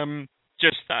 And I'm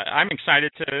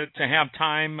excited to have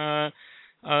time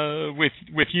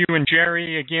with you and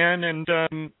Jerry again, and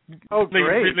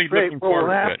really looking forward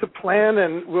to it. We'll have to plan,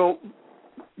 and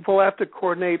we'll have to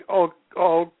coordinate all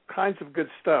kinds of good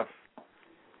stuff.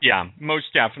 Yeah,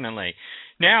 most definitely.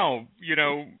 Now,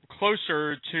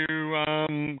 closer to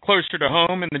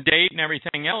home, and the date and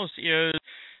everything else is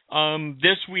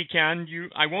this weekend.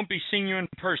 I won't be seeing you in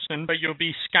person, but you'll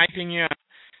be Skyping in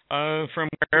from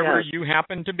wherever you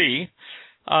happen to be.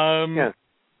 Yes.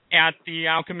 At the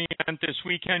Alchemy event this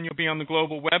weekend, you'll be on the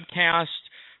global webcast.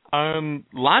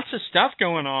 Lots of stuff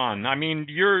going on. I mean,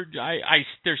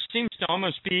 there seems to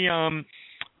almost be an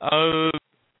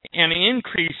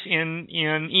increase in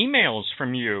emails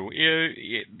from you.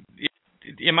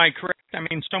 Am I correct? I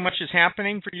mean, so much is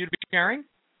happening for you to be sharing?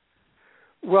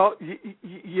 Well,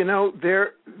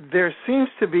 there seems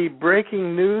to be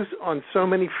breaking news on so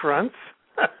many fronts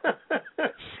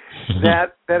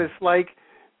that it's like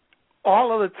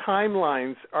all of the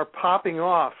timelines are popping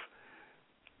off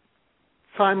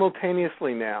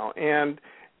simultaneously now, and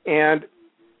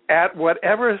at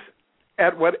whatever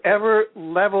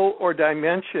level or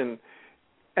dimension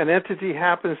an entity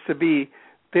happens to be,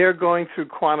 they're going through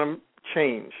quantum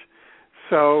change.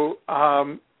 So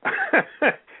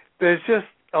there's just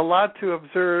a lot to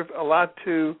observe, a lot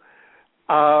to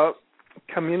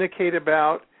communicate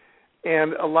about,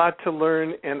 and a lot to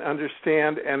learn and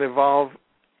understand and evolve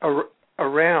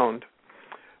around.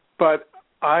 But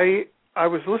I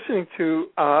was listening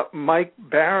to Mike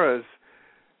Barra's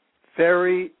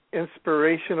very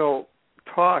inspirational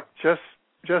talk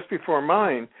just before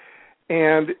mine,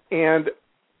 and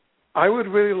I would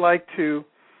really like to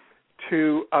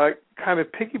kind of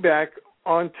piggyback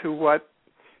onto what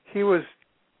he was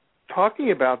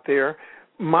talking about there.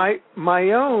 My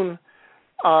own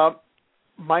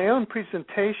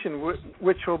presentation,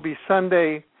 which will be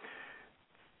Sunday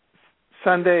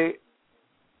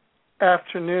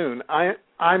afternoon.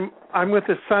 I'm with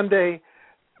the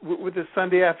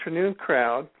Sunday afternoon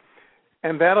crowd,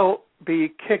 and that'll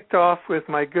be kicked off with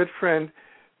my good friend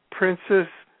Princess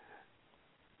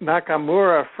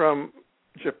Nakamura from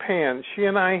Japan. She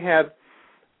and I had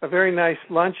a very nice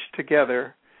lunch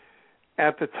together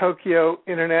at the Tokyo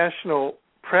International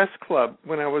Press Club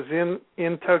when I was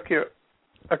in Tokyo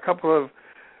a couple of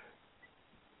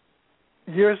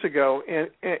years ago,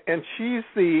 and she's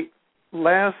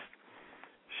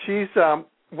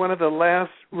one of the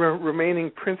last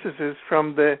remaining princesses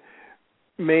from the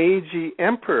Meiji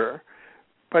Emperor,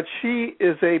 but she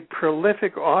is a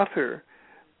prolific author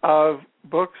of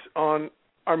books on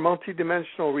our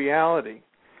multidimensional reality.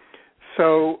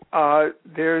 So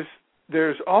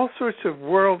there's all sorts of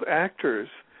world actors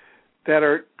that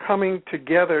are coming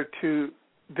together to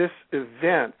this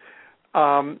event.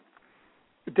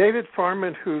 David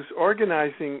Farman, who's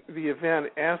organizing the event,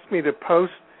 asked me to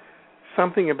post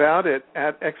something about it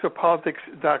at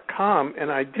exopolitics.com,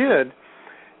 and I did.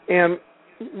 And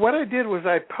what I did was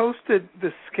I posted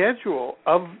the schedule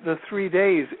of the 3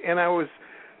 days, and I was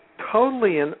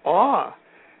totally in awe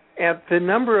at the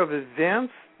number of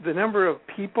events, the number of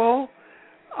people,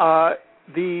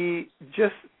 the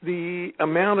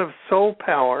amount of soul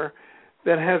power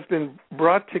that has been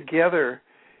brought together,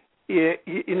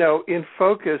 in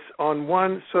focus on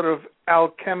one sort of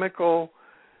alchemical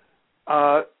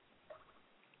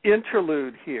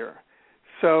interlude here.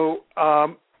 So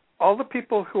all the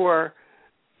people who are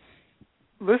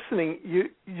listening,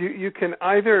 you can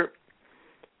either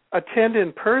attend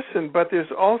in person, but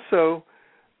there's also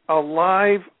a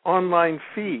live online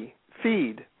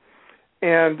feed,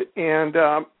 and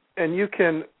you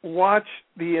can watch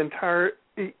the entire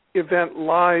event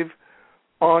live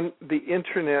on the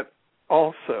internet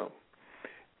also.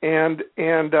 And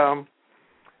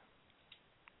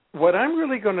what I'm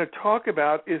really going to talk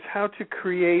about is how to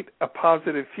create a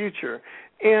positive future.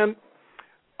 And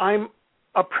I'm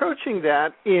approaching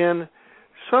that in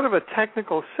sort of a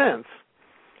technical sense.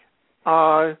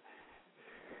 One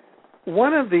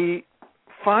of the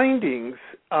findings,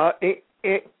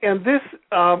 and this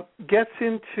gets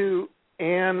into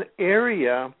an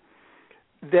area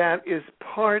that is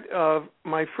part of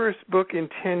my first book in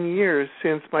 10 years,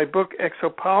 since my book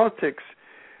Exopolitics,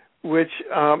 which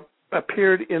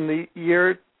appeared in the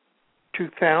year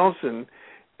 2000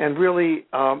 and really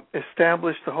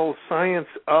established the whole science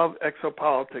of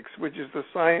exopolitics, which is the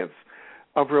science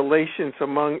of relations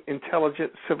among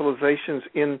intelligent civilizations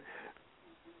in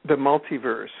the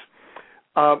multiverse.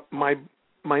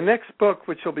 My next book,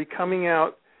 which will be coming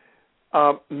out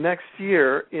next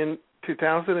year in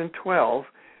 2012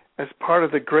 as part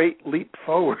of the Great Leap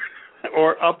Forward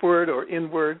or upward or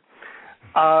inward,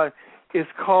 is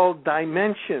called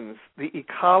Dimensions, the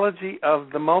Ecology of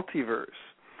the Multiverse.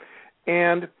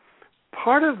 And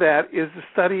part of that is the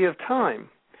study of time.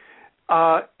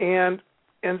 And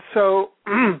so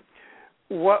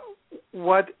what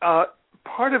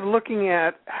part of looking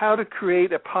at how to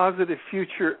create a positive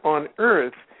future on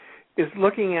Earth is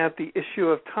looking at the issue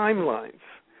of timelines.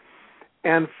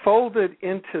 And folded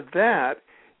into that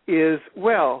is,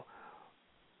 well,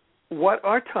 what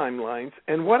are timelines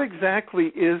and what exactly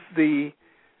is the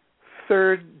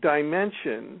third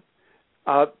dimension,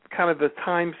 kind of the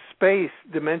time-space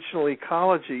dimensional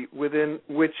ecology within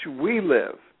which we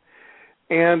live?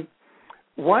 And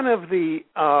one of the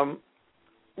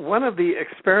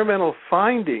experimental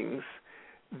findings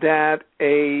that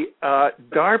a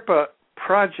DARPA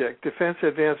project, Defense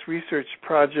Advanced Research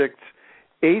Project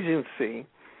agency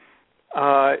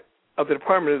of the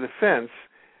Department of Defense,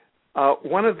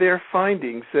 one of their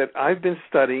findings that I've been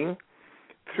studying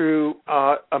through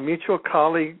a mutual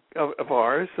colleague of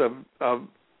ours, of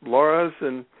Laura's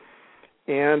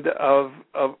and of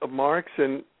Mark's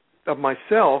and of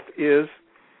myself, is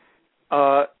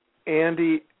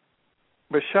Andy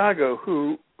Bashago,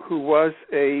 who was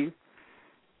a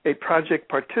project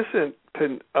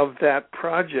participant of that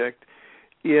project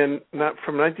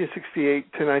from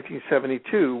 1968 to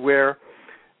 1972, where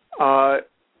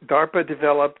DARPA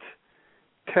developed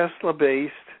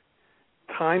Tesla-based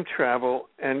time travel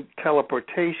and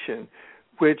teleportation,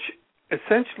 which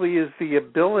essentially is the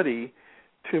ability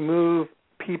to move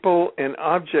people and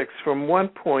objects from one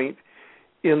point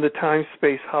in the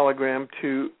time-space hologram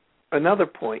to another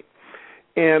point.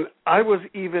 And I was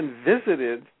even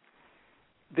visited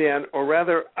then, or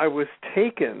rather I was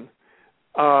taken,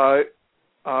 I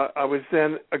was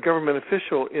then a government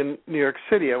official in New York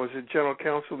City. I was a general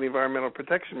counsel of the Environmental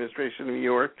Protection Administration of New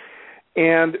York,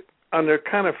 and under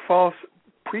kind of false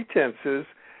pretenses,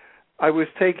 I was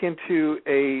taken to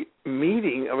a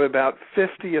meeting of about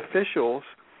 50 officials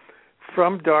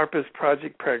from DARPA's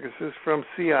Project Pegasus, from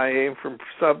CIA, and from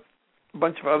a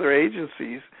bunch of other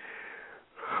agencies,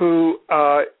 who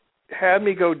had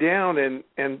me go down, and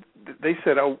they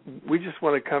said, "Oh, we just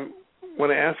want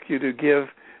to ask you to give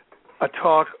a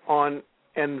talk on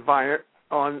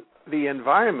the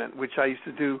environment," which I used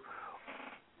to do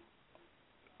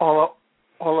all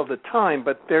of the time.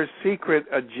 But their secret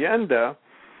agenda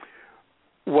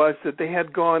was that they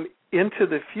had gone into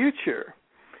the future,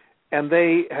 and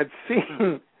they had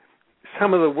seen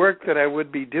some of the work that I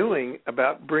would be doing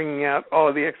about bringing out all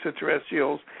of the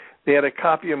extraterrestrials. They had a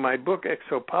copy of my book,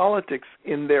 Exopolitics,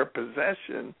 in their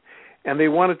possession, and they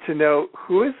wanted to know,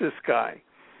 who is this guy?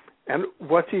 And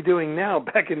what's he doing now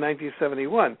back in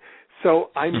 1971? So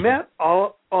I met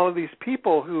all of these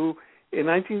people who, in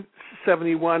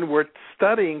 1971, were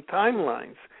studying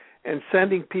timelines and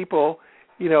sending people,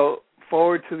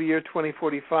 forward to the year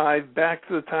 2045, back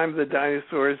to the time of the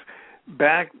dinosaurs,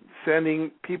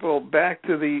 sending people back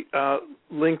to the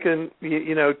Lincoln,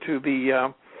 to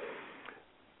the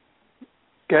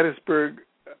Gettysburg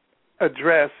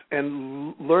Address,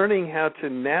 and learning how to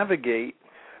navigate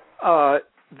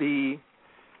the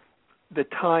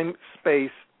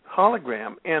time-space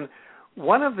hologram. And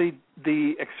one of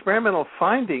the experimental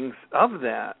findings of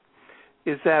that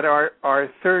is that our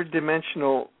third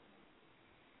dimensional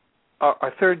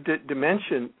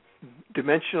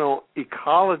dimensional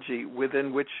ecology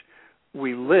within which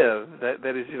we live,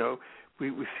 that is,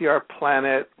 we see our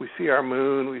planet, we see our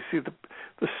moon, we see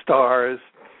the stars,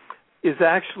 is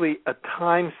actually a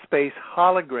time-space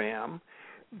hologram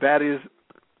that is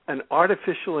an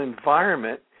artificial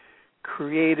environment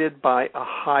created by a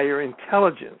higher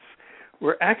intelligence.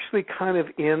 We're actually kind of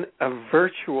in a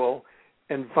virtual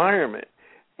environment.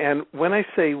 And when I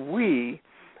say we,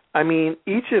 I mean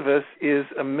each of us is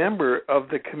a member of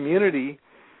the community,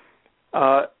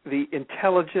 the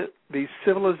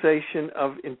civilization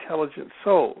of intelligent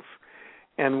souls.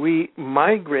 And we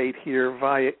migrate here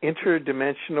via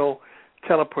interdimensional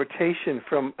teleportation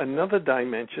from another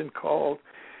dimension called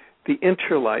the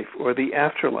interlife or the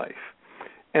afterlife.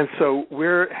 And so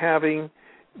we're having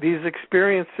these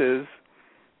experiences,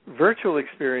 virtual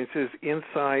experiences,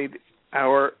 inside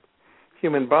our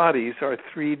human bodies, our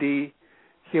 3D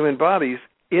human bodies,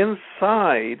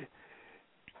 inside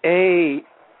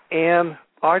an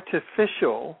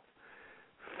artificial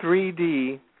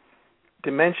 3D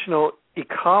dimensional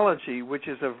ecology, which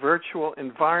is a virtual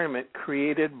environment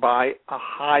created by a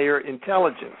higher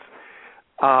intelligence.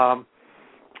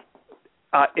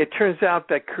 It turns out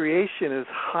that creation is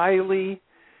highly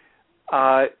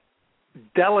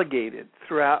delegated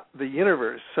throughout the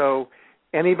universe. So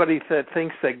anybody that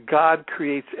thinks that God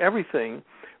creates everything,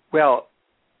 well,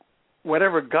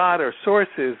 whatever God or source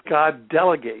is, God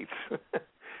delegates.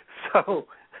 So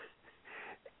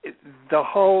the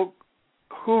whole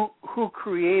who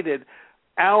created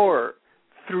our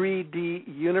 3D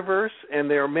universe, and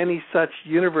there are many such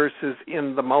universes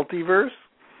in the multiverse,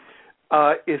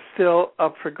 is still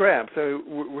up for grabs. So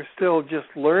we're still just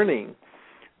learning.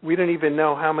 We don't even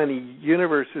know how many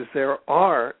universes there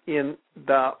are in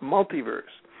the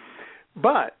multiverse.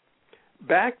 But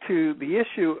back to the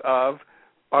issue of,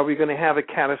 are we going to have a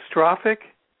catastrophic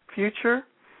future,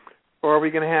 or are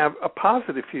we going to have a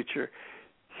positive future?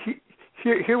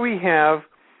 Here we have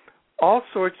all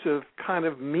sorts of kind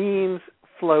of memes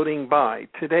floating by.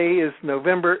 Today is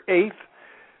November 8th,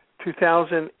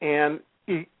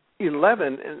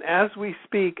 2011, and as we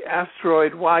speak,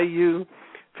 asteroid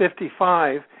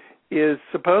YU-55 is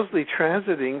supposedly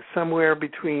transiting somewhere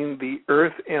between the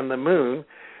Earth and the Moon.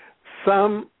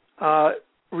 Some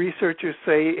researchers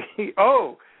say,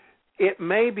 it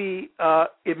may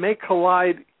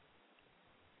collide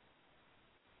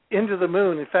into the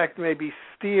Moon. In fact, it may be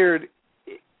steered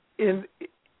into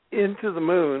the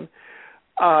Moon.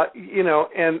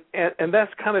 And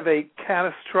that's kind of a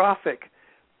catastrophic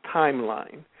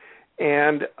timeline.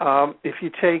 And if you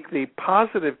take the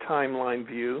positive timeline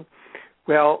view,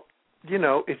 well,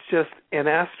 it's just an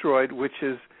asteroid which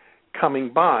is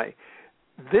coming by.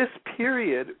 This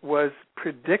period was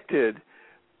predicted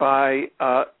by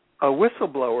a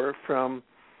whistleblower from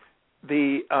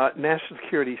the National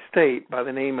Security State by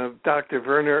the name of Dr.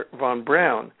 Werner von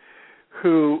Braun,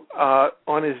 who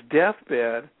on his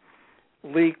deathbed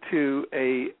leaked to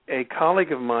a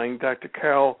colleague of mine, Dr.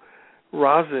 Carl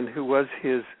Rosin, who was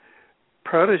his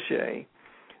protege,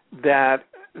 that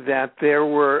there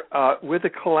were, with the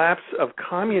collapse of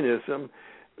communism,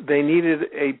 they needed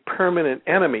a permanent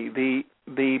enemy.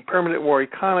 The permanent war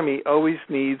economy always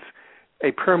needs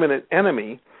a permanent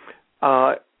enemy,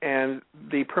 and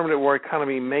the permanent war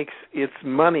economy makes its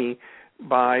money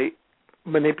by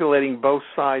manipulating both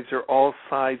sides or all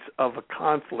sides of a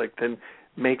conflict and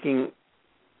making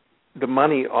the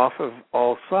money off of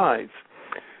all sides.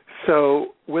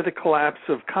 So with the collapse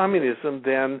of communism,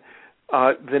 then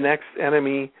the next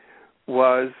enemy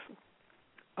was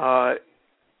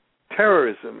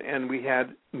terrorism, and we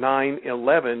had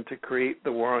 9/11 to create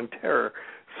the war on terror.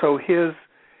 So his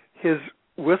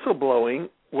whistleblowing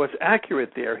was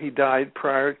accurate there. He died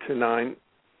prior to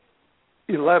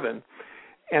 9/11,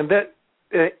 and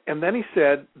then he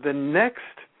said the next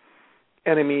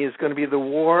enemy is going to be the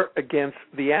war against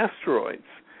the asteroids.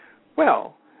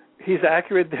 Well, he's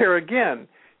accurate there again.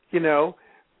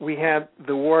 We had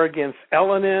the war against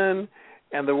Elenin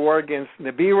and the war against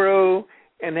Nibiru,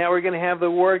 and now we're going to have the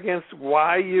war against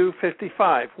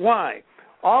YU-55. Why?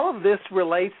 All of this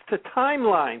relates to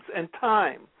timelines and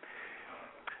time,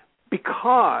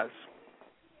 because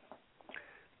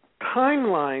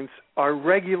timelines are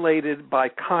regulated by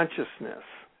consciousness.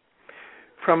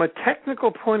 From a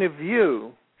technical point of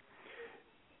view,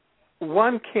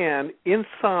 one can,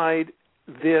 inside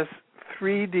this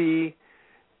 3D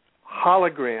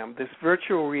hologram, this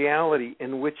virtual reality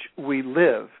in which we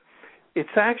live, it's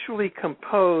actually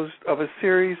composed of a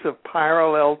series of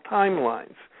parallel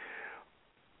timelines.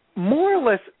 More or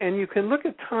less, and you can look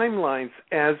at timelines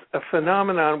as a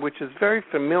phenomenon which is very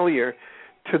familiar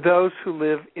to those who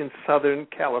live in Southern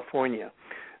California.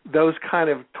 those kind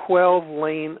of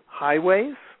 12-lane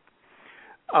highways,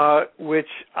 which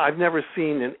I've never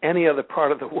seen in any other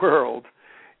part of the world.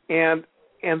 And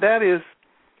that is,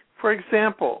 for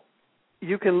example,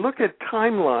 you can look at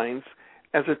timelines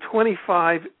as a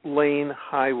 25-lane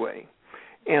highway.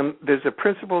 And there's a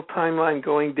principal timeline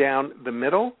going down the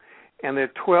middle, and there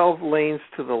are 12 lanes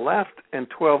to the left and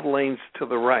 12 lanes to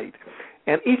the right.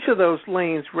 And each of those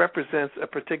lanes represents a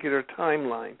particular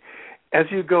timeline. As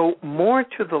you go more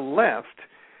to the left,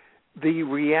 the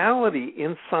reality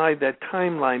inside that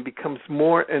timeline becomes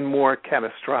more and more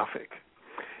catastrophic.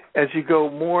 As you go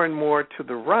more and more to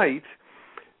the right,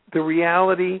 the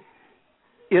reality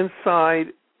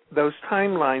inside those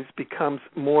timelines becomes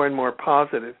more and more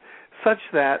positive, such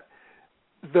that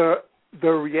the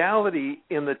reality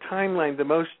in the timeline the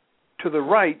most to the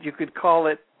right, you could call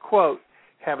it, quote,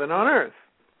 heaven on earth.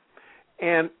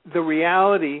 And the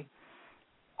reality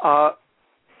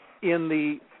in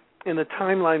the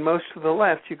timeline most to the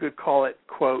left, you could call it,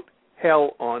 quote,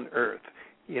 hell on earth.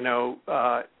 You know,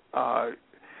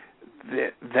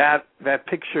 that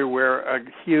picture where a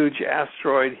huge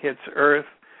asteroid hits Earth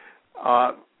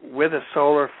with a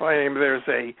solar flame, there's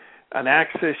an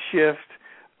axis shift.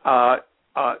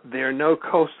 There are no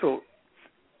coastal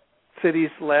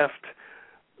cities left.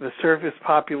 The surface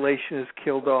population is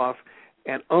killed off,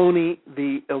 and only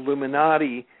the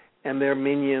Illuminati and their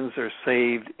minions are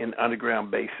saved in underground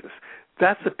bases.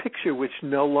 That's a picture which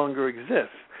no longer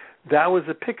exists. That was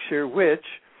a picture which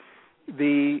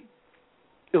the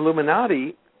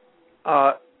Illuminati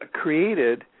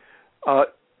created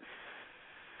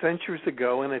centuries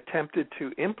ago and attempted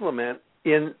to implement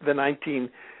in the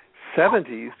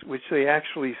 1970s, which they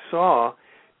actually saw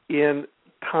in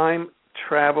time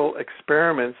travel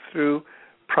experiments through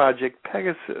Project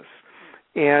Pegasus.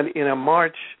 And in a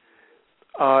March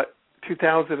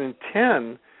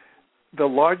 2010, the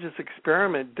largest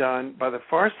experiment done by the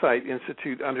Farsight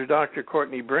Institute under Dr.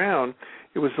 Courtney Brown,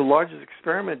 it was the largest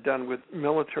experiment done with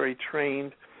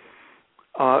military-trained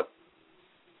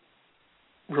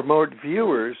remote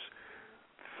viewers.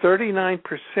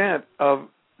 39% of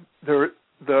the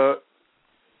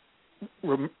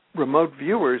remote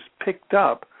viewers picked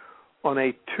up on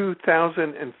a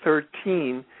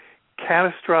 2013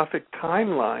 catastrophic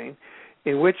timeline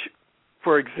in which,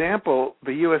 for example,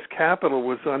 the U.S. Capitol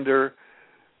was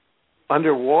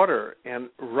underwater and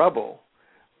rubble.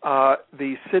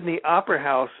 The Sydney Opera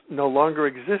House no longer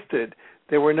existed.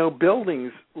 There were no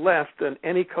buildings left in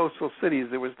any coastal cities.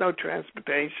 There was no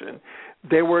transportation.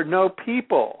 There were no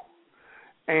people.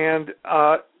 And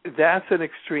that's an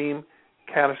extreme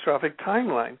catastrophic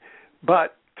timeline.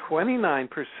 But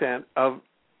 29% of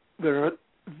the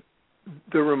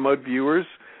remote viewers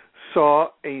saw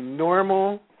a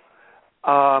normal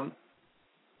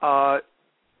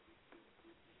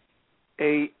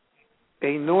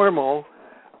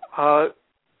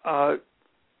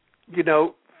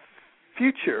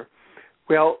future.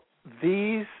 Well,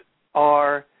 these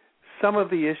are some of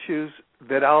the issues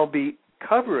that I'll be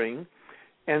covering,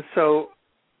 and so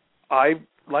I'd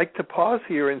like to pause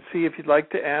here and see if you'd like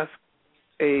to ask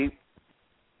a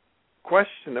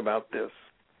question about this.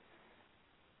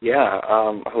 Yeah.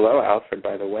 Hello, Alfred.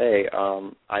 By the way,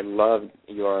 I loved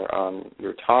your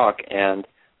talk, and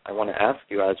I want to ask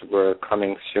you, as we're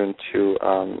coming soon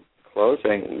to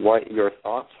closing, what your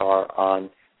thoughts are on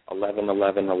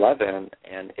 11/11/11,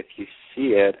 and if you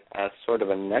see it as sort of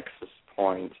a nexus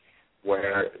point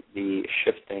where the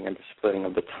shifting and the splitting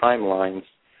of the timelines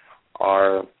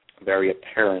are very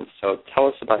apparent. So tell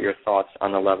us about your thoughts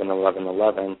on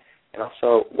 11/11/11, and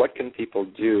also what can people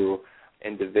do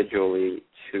individually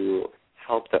to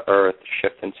help the Earth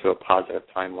shift into a positive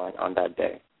timeline on that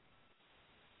day?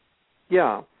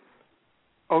 Yeah.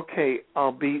 Okay,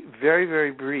 I'll be very,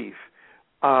 very brief.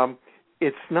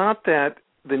 It's not that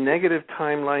the negative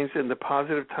timelines and the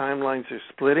positive timelines are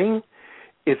splitting.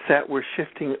 It's that we're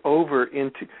shifting over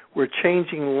we're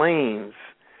changing lanes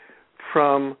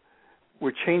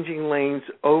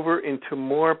over into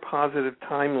more positive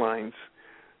timelines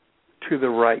to the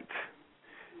right.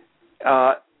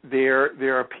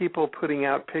 There are people putting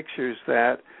out pictures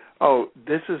that,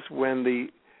 this is when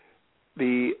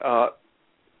the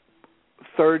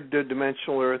third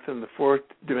dimensional Earth and the fourth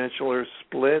dimensional Earth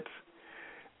split,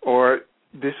 or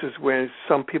this is when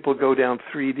some people go down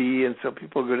 3D and some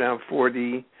people go down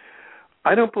 4D.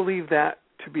 I don't believe that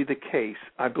to be the case.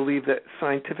 I believe that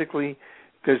scientifically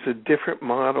there's a different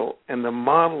model, and the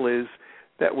model is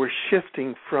that we're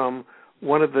shifting from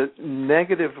one of the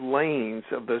negative lanes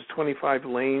of those 25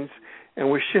 lanes, and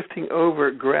we're shifting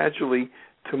over gradually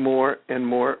to more and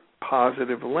more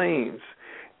positive lanes.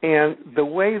 And the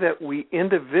way that we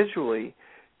individually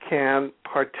can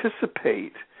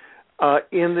participate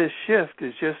in this shift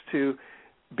is just to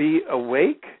be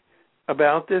awake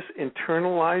about this,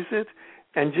 internalize it,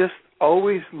 and just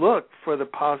always look for the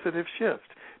positive shift,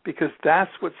 because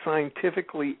that's what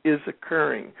scientifically is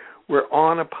occurring. We're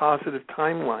on a positive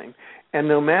timeline. And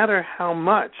no matter how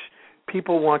much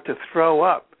people want to throw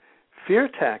up fear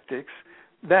tactics,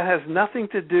 that has nothing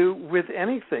to do with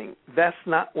anything. That's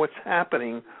not what's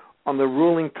happening on the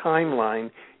ruling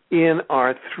timeline in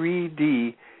our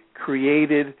 3D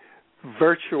created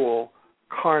virtual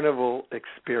carnival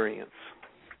experience.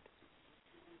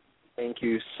 Thank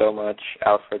you so much,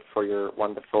 Alfred, for your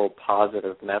wonderful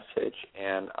positive message.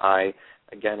 And I,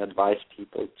 again, advise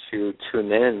people to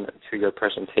tune in to your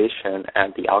presentation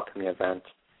at the Alchemy event,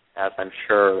 as I'm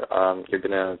sure you're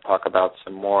going to talk about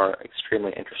some more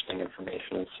extremely interesting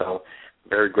information. And so I'm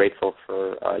very grateful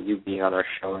for you being on our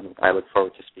show, and I look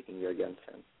forward to speaking to you again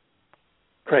soon.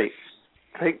 Great.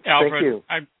 Alfred, thank you.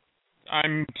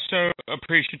 I'm so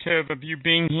appreciative of you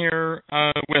being here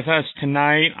with us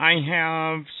tonight. I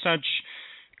have such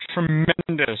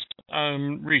tremendous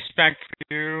respect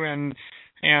for you,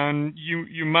 and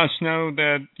you must know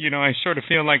that, I sort of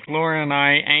feel like Laura and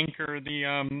I anchor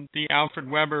the Alfred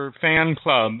Weber fan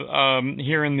club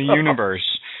here in the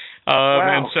universe.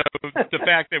 Wow. And so the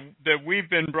fact that we've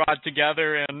been brought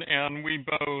together and we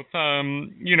both,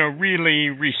 really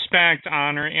respect,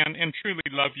 honor, and truly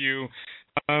love you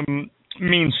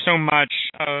means so much.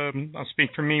 I'll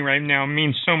speak for me right now.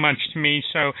 Means so much to me.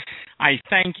 So I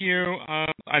thank you.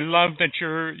 I love that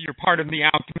you're part of the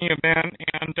Alchemy event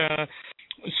and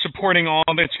supporting all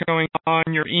that's going on.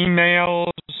 Your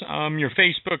emails, your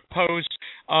Facebook posts,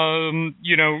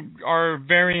 are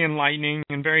very enlightening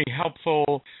and very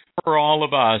helpful for all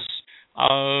of us.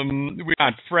 We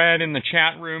got Fred in the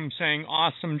chat room saying,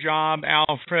 "Awesome job,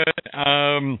 Alfred."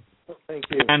 Thank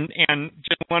you. And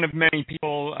just one of many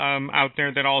people out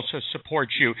there that also support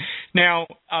you. Now,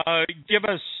 give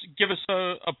us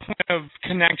a point of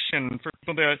connection for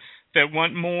people that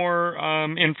want more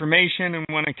information and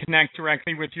want to connect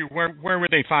directly with you. Where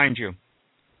would they find you?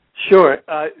 Sure.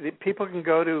 People can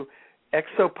go to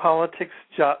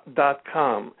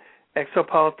exopolitics.com.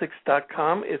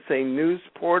 Exopolitics.com. It's a news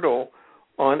portal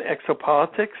on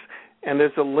exopolitics, and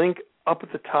there's a link up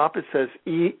at the top. It says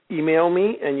email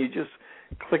me, and you just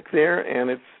click there, and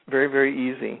it's very, very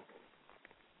easy.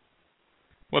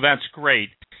 Well, that's great.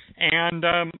 And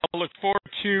I'll look forward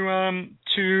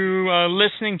to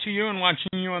listening to you and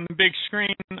watching you on the big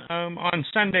screen on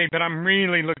Sunday, but I'm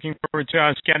really looking forward to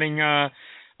us getting up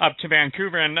to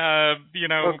Vancouver. And, Oh,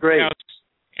 great.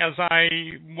 As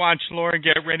I watch Laura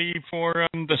get ready for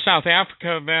the South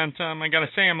Africa event, I got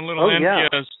to say I'm a little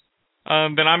envious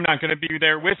that I'm not going to be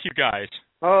there with you guys.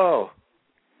 Oh.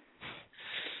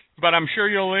 But I'm sure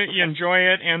you'll enjoy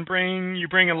it and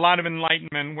bring a lot of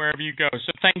enlightenment wherever you go.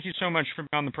 So thank you so much for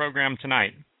being on the program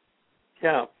tonight.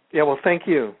 Yeah. Well, thank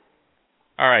you.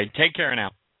 All right. Take care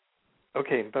now.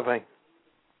 Okay. Bye-bye.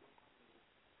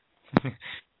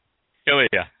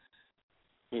 Ilya.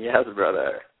 Yes,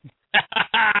 brother.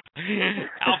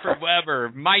 Alfred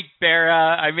Weber, Mike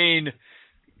Barra. I mean,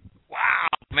 wow,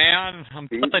 man! I'm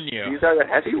telling you, these are the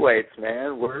heavyweights,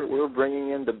 man. We're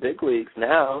bringing in the big leagues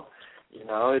now.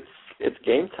 It's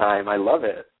game time. I love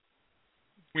it.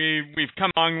 We've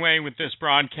come a long way with this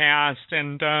broadcast,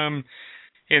 and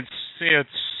it's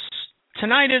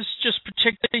tonight is just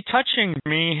particularly touching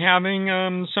me,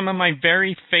 having some of my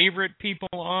very favorite people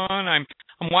on.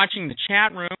 I'm watching the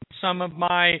chat room. Some of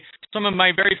my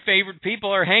very favorite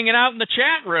people are hanging out in the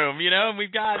chat room.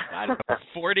 We've got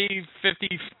 40,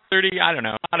 50, 30, I don't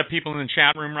know, a lot of people in the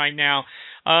chat room right now.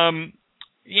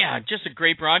 Yeah, just a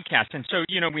great broadcast. And so,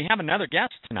 we have another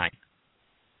guest tonight.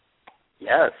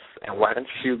 Yes, and why don't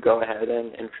you go ahead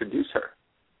and introduce her?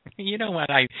 You know what?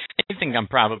 I think I'm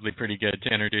probably pretty good to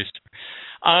introduce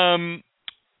her.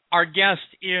 Our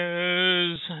guest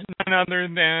is none other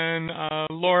than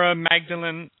Laura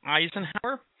Magdalene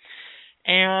Eisenhower.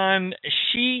 And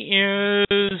she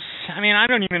is, I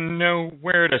don't even know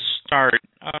where to start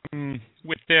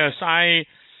with this.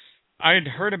 I'd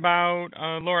heard about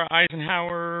Laura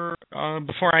Eisenhower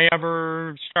before I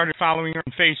ever started following her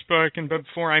on Facebook, and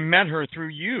before I met her through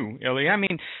you, Ilya.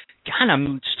 God,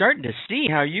 I'm starting to see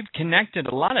how you've connected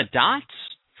a lot of dots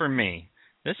for me.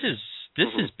 This is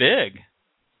big.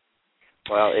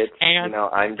 Well,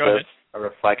 I'm just a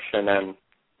reflection, and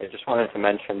I just wanted to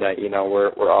mention that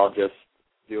we're all just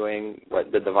doing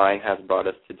what the divine has brought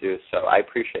us to do. So I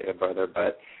appreciate it, brother,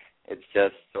 but it's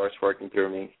just Source working through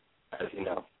me, as you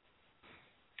know.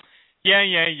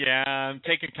 Yeah.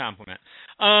 Take a compliment.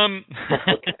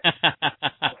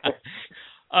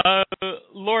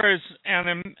 Laura's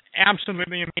an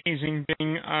absolutely amazing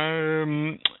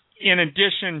being. In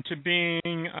addition to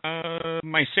being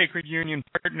my Sacred Union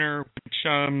partner, which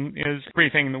is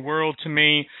everything in the world to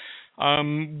me,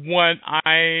 what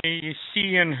I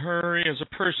see in her is a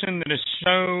person that is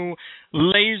so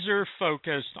laser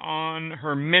focused on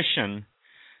her mission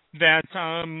that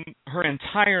her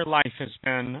entire life has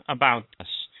been about this.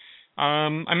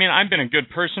 I've been a good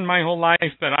person my whole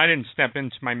life, but I didn't step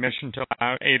into my mission until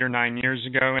about 8 or 9 years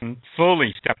ago, and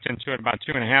fully stepped into it about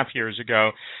 2.5 years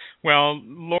ago. Well,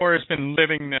 Laura's been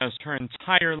living this her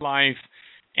entire life,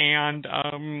 and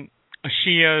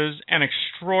she is an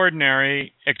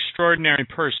extraordinary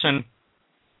person,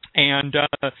 and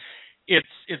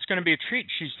it's going to be a treat.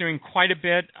 She's doing quite a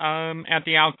bit at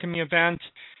the Alchemy event,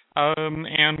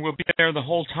 and we'll be there the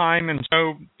whole time. And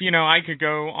so, I could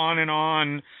go on and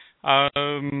on,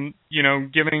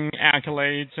 giving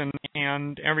accolades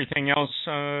and everything else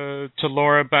to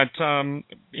Laura, but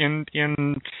in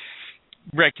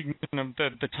recognition of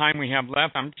the time we have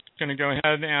left, I'm just going to go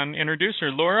ahead and introduce her.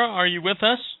 Laura, are you with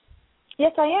us?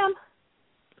 Yes, I am.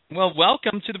 Well,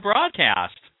 welcome to the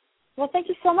broadcast. Well, thank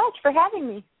you so much for having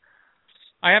me.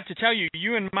 I have to tell you,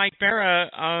 you and Mike Vera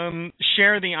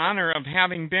share the honor of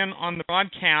having been on the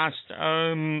broadcast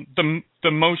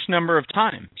the most number of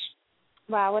times.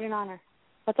 Wow, what an honor.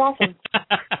 That's awesome.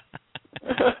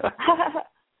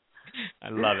 I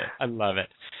love it.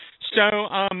 So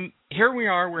here we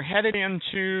are. We're headed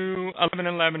into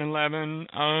 11/11/11.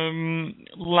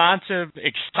 Lots of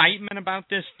excitement about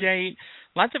this date.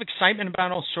 Lots of excitement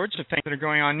about all sorts of things that are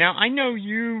going on. Now, I know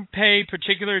you pay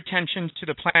particular attention to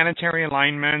the planetary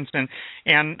alignments and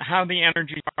how the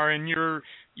energies are, and you're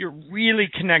really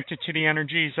connected to the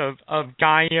energies of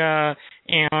Gaia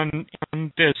and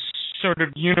this sort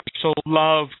of universal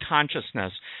love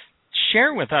consciousness.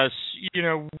 Share with us,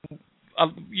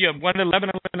 what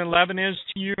 11/11/11 is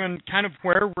to you, and kind of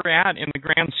where we're at in the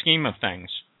grand scheme of things.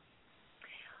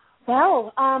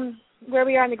 Well, where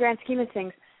we are in the grand scheme of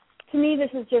things, to me,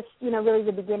 this is just, really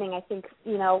the beginning. I think,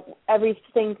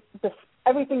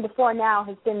 everything before now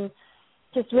has been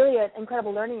just really an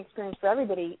incredible learning experience for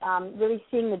everybody, really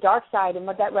seeing the dark side and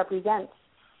what that represents.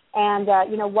 And,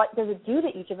 what does it do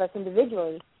to each of us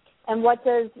individually? And what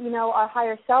does, our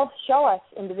higher self show us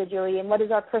individually? And what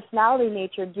does our personality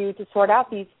nature do to sort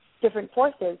out these different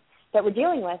forces that we're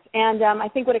dealing with? And I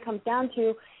think what it comes down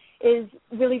to is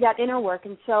really that inner work.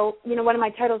 And so, one of my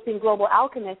titles being Global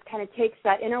Alchemist kind of takes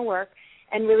that inner work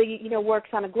and really, works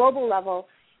on a global level,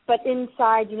 but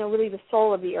inside, really the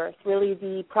soul of the earth, really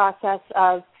the process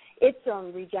of its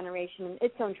own regeneration and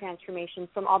its own transformation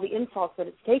from all the insults that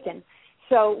it's taken.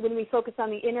 So when we focus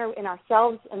on the inner in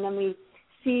ourselves, and then we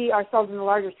see ourselves in the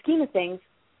larger scheme of things,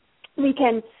 we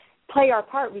can play our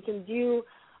part. We can do,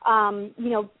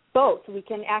 both. We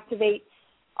can activate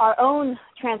our own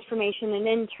transformation and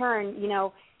in turn,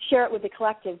 share it with the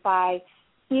collective by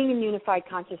being in unified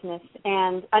consciousness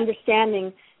and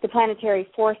understanding the planetary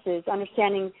forces,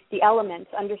 understanding the elements,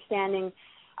 understanding,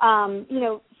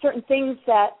 certain things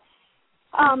that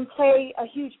play a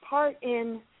huge part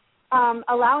in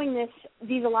allowing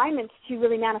these alignments to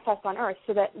really manifest on Earth,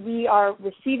 so that we are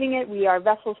receiving it, we are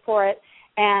vessels for it,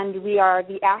 and we are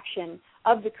the action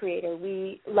of the Creator.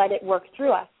 We let it work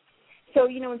through us. So,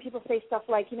 when people say stuff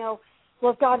like, well,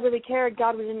 if God really cared,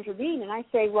 God would intervene. And I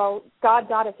say, well,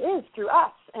 Goddess is through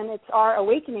us, and it's our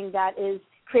awakening that is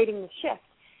creating the shift.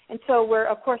 And so we're,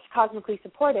 of course, cosmically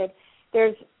supported.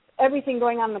 There's everything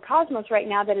going on in the cosmos right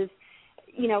now that is,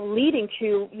 leading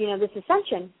to, this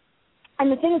ascension. And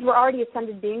the thing is, we're already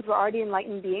ascended beings, we're already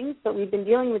enlightened beings, but we've been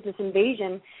dealing with this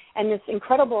invasion and this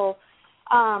incredible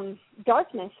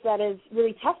darkness that has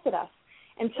really tested us.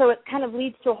 And so it kind of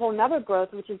leads to a whole nother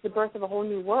growth, which is the birth of a whole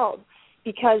new world.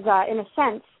 Because in a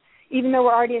sense, even though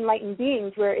we're already enlightened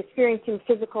beings, we're experiencing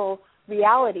physical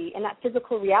reality. And that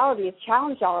physical reality has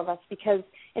challenged all of us because,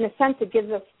 in a sense, it gives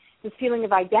us this feeling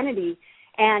of identity.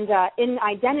 And in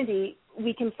identity,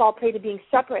 we can fall prey to being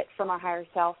separate from our higher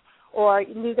self or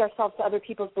lose ourselves to other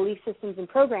people's belief systems and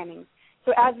programming.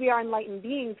 So as we are enlightened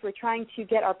beings, we're trying to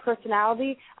get our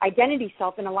personality, identity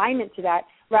self in alignment to that,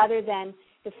 rather than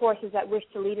the forces that wish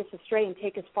to lead us astray and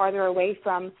take us farther away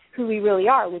from who we really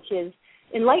are, which is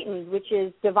enlightened, which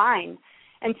is divine.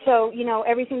 And so,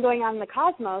 everything going on in the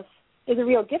cosmos is a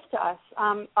real gift to us.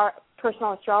 Our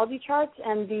personal astrology charts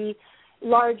and the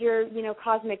larger,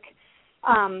 cosmic,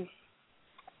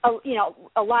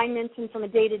 alignments, and from a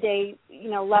day-to-day,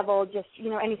 level, just,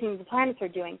 anything the planets are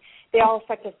doing. They all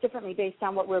affect us differently based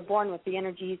on what we're born with, the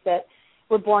energies that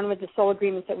we're born with the soul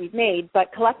agreements that we've made,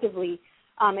 but collectively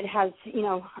it has,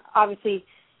 obviously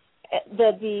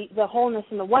the wholeness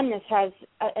and the oneness has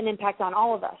an impact on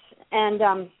all of us.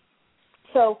 And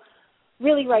so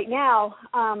really right now,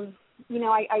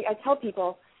 I tell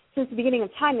people, since the beginning of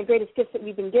time, the greatest gifts that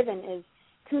we've been given is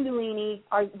Kundalini,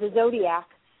 the zodiac,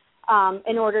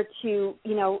 in order to,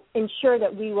 ensure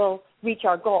that we will reach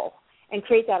our goal and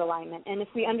create that alignment. And if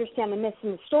we understand the myths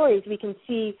and the stories, we can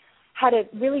see how to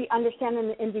really understand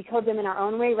them and decode them in our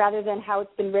own way rather than how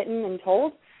it's been written and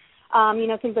told.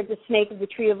 Things like the snake of the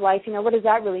tree of life, what does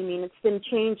that really mean? It's been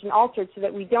changed and altered so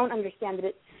that we don't understand that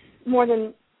it more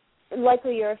than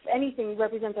likely, or if anything,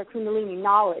 represents our Kundalini,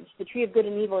 knowledge. The tree of good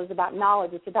and evil is about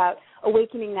knowledge. It's about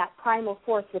awakening that primal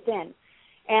force within.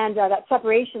 And that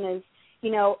separation is,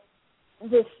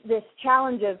 this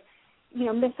challenge of,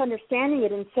 misunderstanding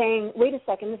it and saying, wait a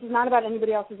second, this is not about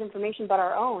anybody else's information but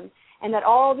our own, and that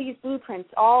all these blueprints,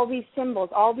 all these symbols,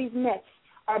 all these myths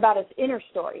are about its inner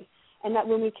story, and that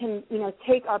when we can,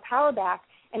 take our power back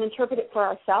and interpret it for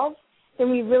ourselves, then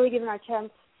we've really given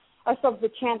ourselves the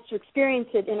chance to experience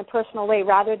it in a personal way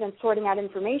rather than sorting out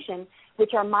information,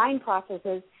 which our mind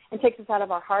processes and takes us out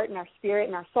of our heart and our spirit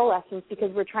and our soul essence because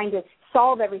we're trying to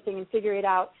solve everything and figure it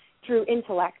out through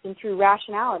intellect and through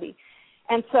rationality.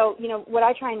 And so, what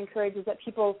I try and encourage is that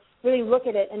people really look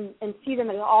at it and see them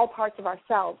as all parts of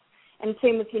ourselves. And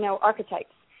same with,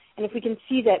 archetypes. And if we can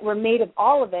see that we're made of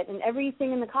all of it and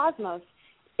everything in the cosmos,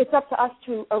 it's up to us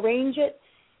to arrange it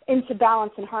into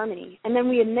balance and harmony. And then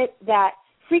we emit that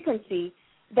frequency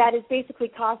that is basically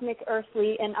cosmic,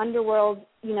 earthly, and underworld,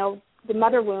 the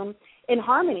mother womb, in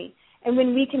harmony. And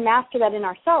when we can master that in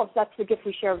ourselves, that's the gift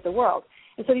we share with the world.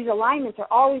 And so these alignments are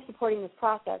always supporting this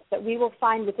process, that we will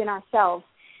find within ourselves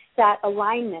that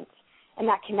alignment and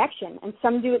that connection. And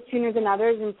some do it sooner than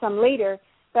others and some later.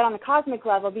 But on the cosmic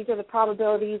level, these are the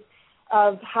probabilities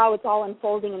of how it's all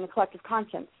unfolding in the collective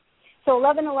conscience. So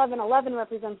 11-11-11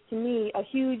 represents to me a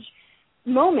huge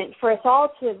moment for us all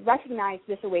to recognize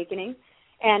this awakening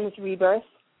and this rebirth.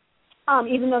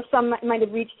 Even though some might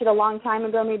have reached it a long time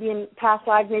ago, maybe in past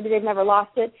lives, maybe they've never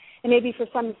lost it, and maybe for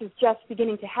some this is just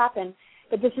beginning to happen.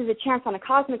 But this is a chance on a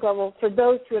cosmic level for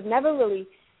those who have never really,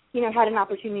 had an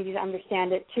opportunity to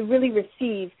understand it, to really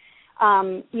receive,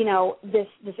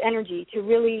 this energy, to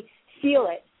really feel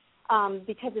it,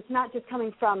 because it's not just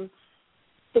coming from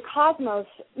the cosmos.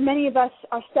 Many of us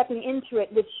are stepping into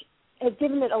it, which has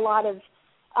given it a lot of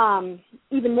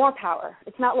even more power.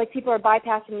 It's not like people are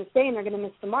bypassing this day and they're going to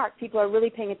miss the mark. People are really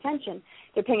paying attention.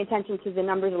 They're paying attention to the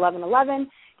numbers 1111.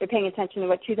 They're paying attention to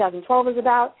what 2012 is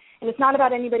about. And it's not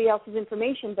about anybody else's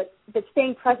information, but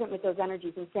staying present with those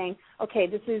energies and saying, okay,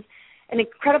 this is an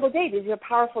incredible day. These are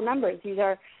powerful numbers. These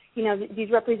are, these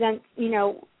represent,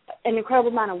 an incredible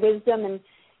amount of wisdom and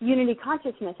unity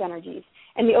consciousness energies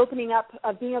and the opening up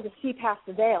of being able to see past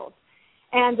the veils.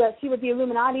 And see what the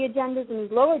Illuminati agendas and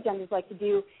these lower agendas like to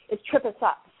do is trip us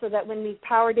up so that when these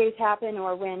power days happen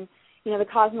or when, the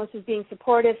cosmos is being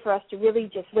supported for us to really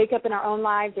just wake up in our own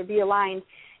lives or be aligned,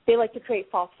 they like to create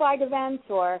false flag events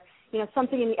or,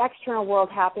 something in the external world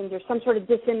happens or some sort of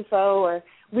disinfo or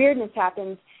weirdness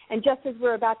happens. And just as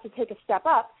we're about to take a step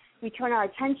up, we turn our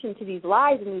attention to these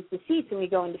lies and these deceits and we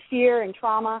go into fear and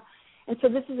trauma. And so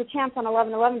this is a chance on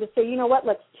 11/11 to say, you know what,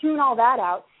 let's tune all that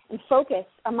out and focus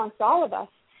amongst all of us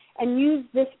and use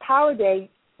this power day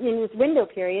in this window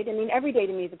period. I mean, every day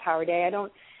to me is a power day.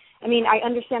 I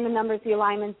understand the numbers, the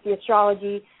alignments, the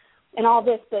astrology, and all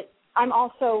this, but I'm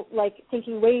also,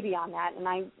 thinking way beyond that, and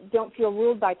I don't feel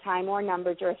ruled by time or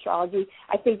numbers or astrology.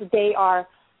 I think that they are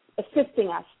assisting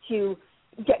us to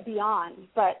get beyond,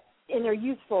 and they're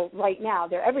useful right now.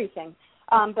 They're everything.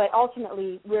 But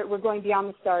ultimately, we're going beyond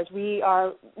the stars. We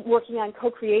are working on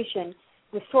co-creation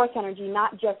with source energy,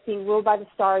 not just being ruled by the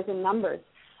stars and numbers.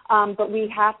 But we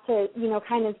have to,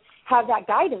 kind of have that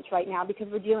guidance right now because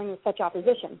we're dealing with such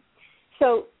opposition.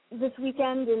 So this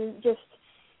weekend and just,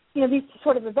 these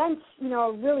sort of events,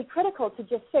 are really critical to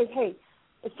just say, hey,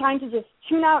 it's time to just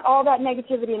tune out all that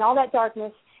negativity and all that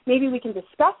darkness. Maybe we can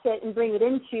discuss it and bring it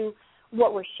into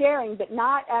what we're sharing, but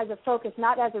not as a focus,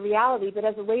 not as a reality, but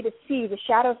as a way to see the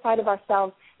shadow side of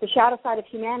ourselves, the shadow side of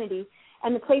humanity,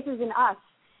 and the places in us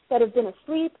that have been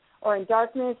asleep or in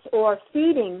darkness or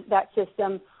feeding that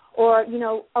system or,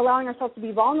 allowing ourselves to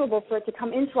be vulnerable for it to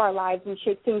come into our lives and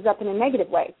shape things up in a negative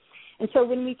way. And so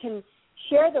when we can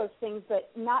share those things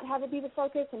but not have it be the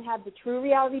focus and have the true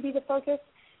reality be the focus,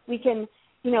 we can,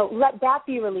 let that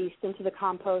be released into the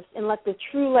compost and let the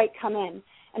true light come in.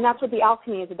 And that's what the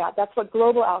alchemy is about. That's what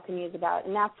global alchemy is about.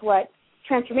 And that's what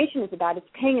transformation is about. It's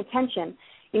paying attention,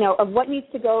 of what needs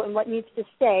to go and what needs to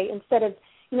stay instead of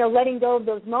letting go of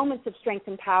those moments of strength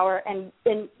and power and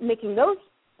making those,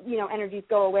 energies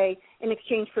go away in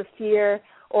exchange for fear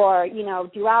or,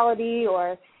 duality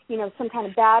or, some kind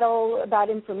of battle about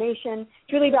information.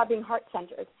 It's really about being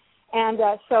heart-centered. And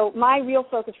so my real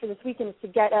focus for this weekend is to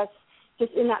get us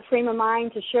just in that frame of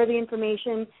mind, to share the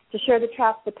information, to share the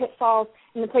traps, the pitfalls,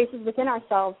 and the places within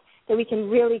ourselves that we can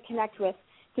really connect with,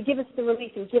 to give us the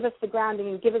relief and give us the grounding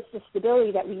and give us the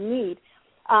stability that we need.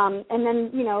 And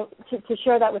then, to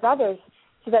share that with others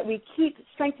so that we keep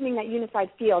strengthening that unified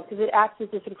field, because it acts as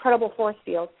this incredible force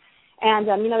field. And,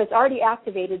 it's already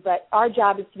activated, but our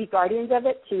job is to be guardians of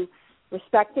it, to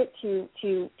respect it, to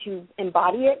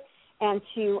embody it, and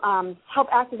to help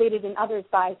activate it in others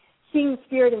by seeing the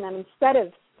spirit in them instead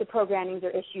of the programmings or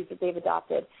issues that they've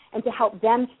adopted, and to help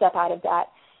them step out of that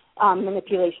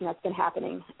manipulation that's been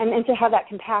happening, and to have that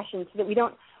compassion so that we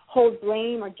don't hold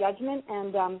blame or judgment,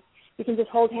 and we can just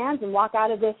hold hands and walk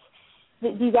out of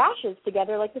these ashes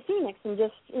together like the phoenix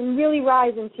and really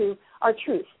rise into our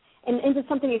truth and into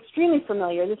something extremely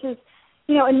familiar. This is,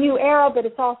 a new era, but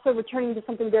it's also returning to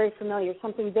something very familiar,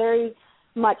 something very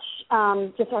much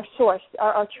just our source,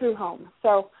 our true home.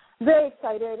 So very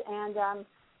excited, and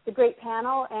it's a great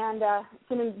panel, and it's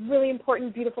been a really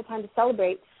important, beautiful time to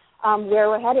celebrate where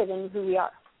we're headed and who we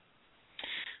are.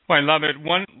 Well, I love it.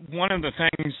 One of the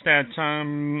things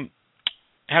that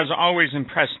has always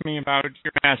impressed me about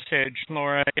your message,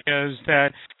 Laura, is that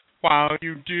while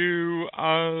you do,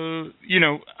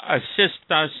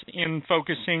 assist us in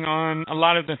focusing on a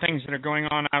lot of the things that are going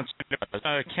on outside of us,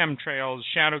 chemtrails,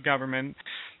 shadow government,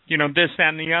 this, that,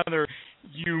 and the other,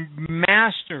 you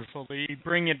masterfully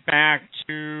bring it back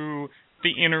to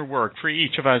the inner work for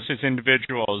each of us as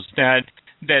individuals. That's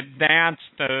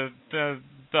the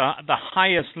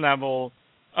highest level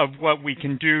of what we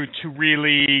can do to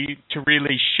really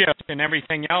shift, and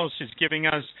everything else is giving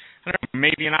us,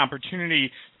 maybe an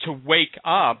opportunity to wake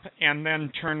up and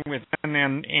then turn within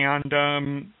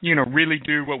and really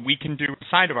do what we can do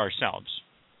inside of ourselves.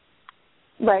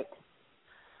 Right.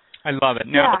 I love it.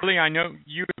 Now, Billy, I know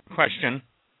you have a question.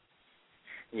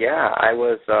 Yeah, I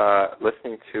was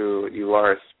listening to you,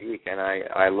 Laura, speak, and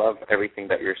I love everything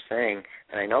that you're saying.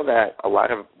 And I know that a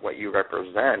lot of what you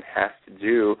represent has to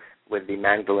do with the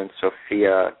Magdalene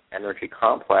Sophia energy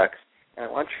complex. And I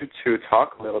want you to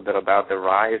talk a little bit about the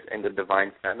rise in the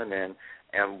divine feminine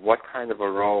and what kind of a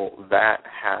role that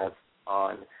has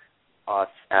on us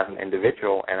as an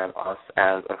individual and on us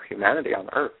as a humanity on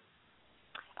Earth.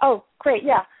 Oh, great,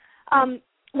 yeah.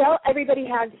 Well, everybody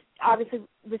has, obviously,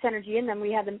 this energy in them.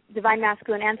 We have the divine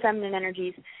masculine and feminine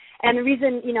energies. And the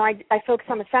reason, I focus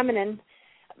on the feminine,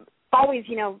 always,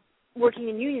 working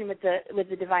in union with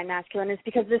the divine masculine, is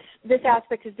because this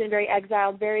aspect has been very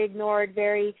exiled, very ignored,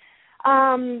 very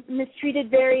mistreated,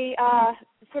 very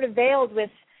sort of veiled with,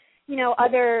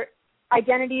 other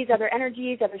identities, other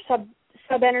energies, other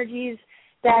sub-energies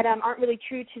that aren't really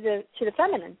true to the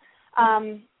feminine.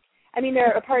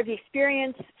 They're a part of the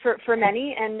experience for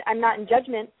many, and I'm not in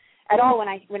judgment at all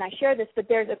when I share this, but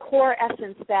there's a core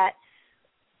essence that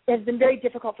has been very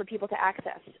difficult for people to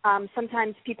access.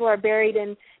 Sometimes people are buried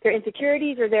in their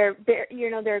insecurities, or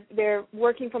they're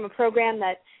working from a program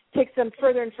that takes them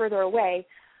further and further away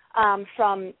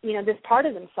from this part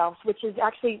of themselves, which is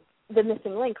actually the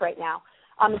missing link right now.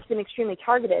 It's been extremely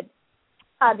targeted.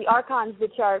 The archons,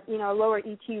 which are a lower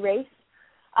ET race,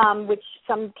 which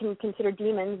some can consider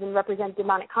demons and represent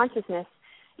demonic consciousness,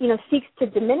 seeks to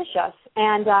diminish us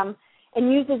and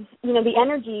uses the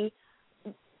energy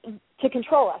to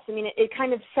control us. It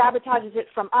kind of sabotages it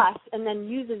from us and then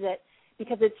uses it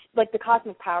because it's like the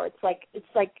cosmic power. It's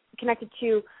like connected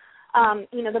to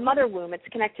the mother womb. It's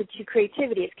connected to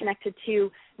creativity. It's connected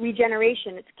to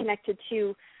regeneration. It's connected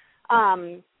to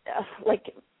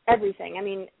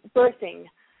everything. Birthing,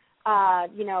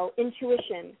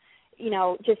 intuition.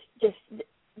 Just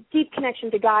deep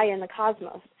connection to Gaia and the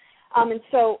cosmos. And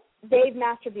so they've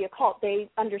mastered the occult. They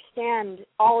understand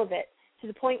all of it to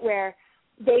the point where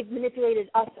they've manipulated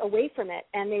us away from it,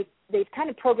 and they've kind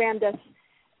of programmed us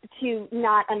to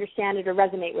not understand it or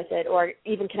resonate with it or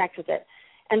even connect with it.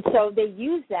 And so they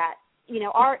use that,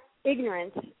 our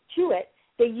ignorance to it.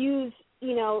 They use,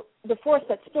 the force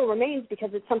that still remains because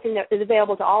it's something that is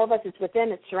available to all of us. It's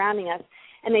within, it's surrounding us.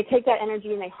 And they take that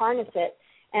energy and they harness it,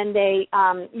 and they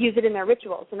use it in their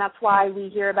rituals. And that's why we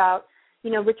hear about,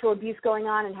 ritual abuse going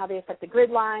on and how they affect the grid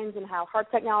lines and how HAARP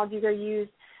technologies are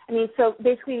used. So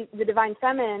basically the divine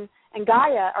feminine and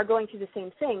Gaia are going through the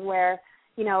same thing where,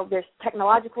 there's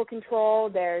technological control,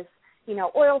 there's,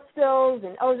 oil spills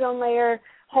and ozone layer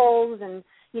holes and,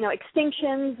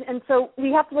 extinctions. And so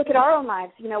we have to look at our own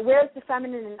lives. Where's the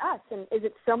feminine in us? And is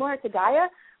it similar to Gaia?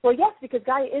 Well, yes, because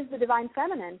Gaia is the divine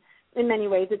feminine in many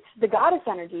ways. It's the goddess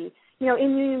energy, in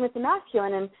union with the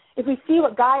masculine. And if we see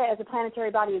what Gaia as a planetary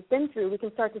body has been through, we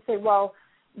can start to say, well,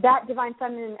 that divine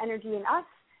feminine energy in us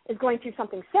is going through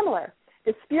something similar.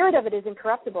 The spirit of it is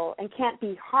incorruptible and can't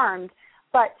be harmed,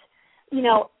 but,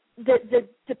 the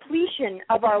depletion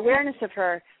of our awareness of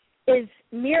her is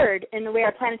mirrored in the way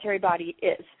our planetary body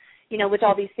is, with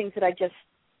all these things that I just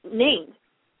named.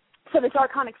 So this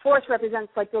archonic force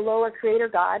represents like the lower creator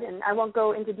God, and I won't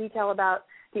go into detail about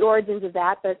the origins of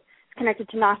that, but it's connected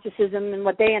to Gnosticism and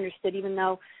what they understood, even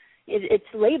though it's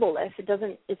labelless.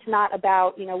 It's not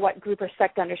about, what group or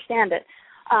sect understand it.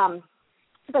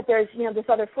 But there's, this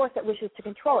other force that wishes to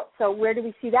control it. So where do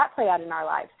we see that play out in our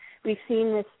lives? We've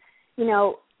seen this,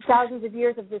 thousands of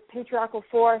years of this patriarchal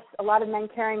force, a lot of men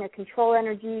carrying a control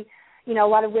energy, a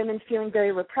lot of women feeling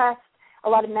very repressed, a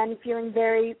lot of men feeling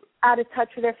very out of touch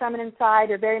with their feminine side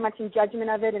or very much in judgment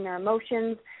of it and their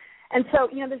emotions. And so,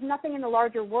 there's nothing in the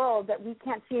larger world that we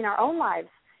can't see in our own lives,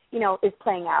 is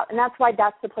playing out. And that's why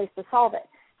that's the place to solve it.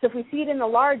 So if we see it in the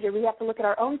larger, we have to look at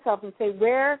our own self and say,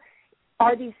 where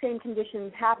are these same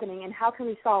conditions happening and how can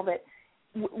we solve it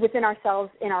within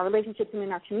ourselves, in our relationships, and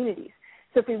in our communities?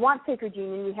 So if we want sacred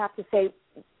union, we have to say,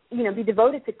 be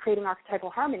devoted to creating archetypal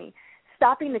harmony,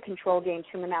 stopping the control games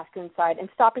from the masculine side and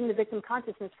stopping the victim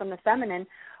consciousness from the feminine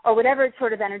or whatever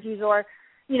sort of energies or,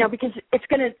 because it's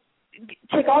going to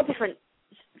take all different,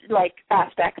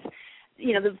 aspects.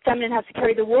 The feminine has to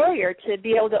carry the warrior to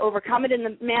be able to overcome it, and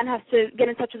the man has to get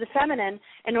in touch with the feminine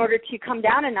in order to come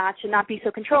down a notch and not be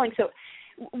so controlling. So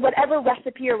whatever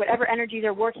recipe or whatever energy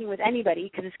they're working with anybody,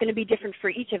 because it's going to be different for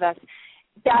each of us,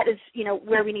 that is,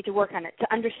 where we need to work on it,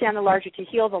 to understand the larger, to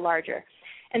heal the larger.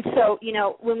 And so,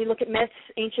 when we look at myths,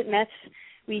 ancient myths,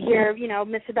 we hear,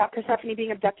 myths about Persephone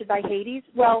being abducted by Hades.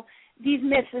 Well, these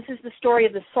myths, this is the story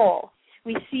of the soul.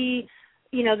 We see,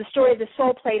 the story of the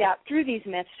soul played out through these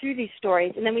myths, through these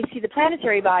stories, and then we see the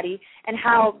planetary body and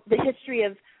how the history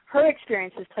of her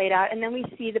experiences played out, and then we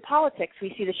see the politics.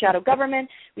 We see the shadow government,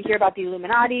 we hear about the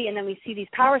Illuminati, and then we see these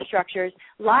power structures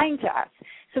lying to us.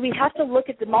 So we have to look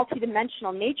at the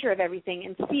multidimensional nature of everything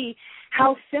and see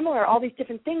how similar all these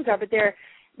different things are, but they're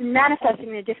manifesting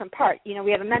in a different part.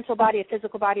 We have a mental body, a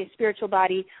physical body, a spiritual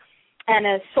body, and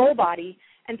a soul body.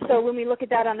 And so when we look at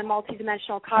that on the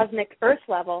multidimensional cosmic earth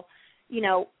level,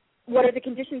 what are the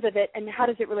conditions of it and how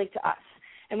does it relate to us?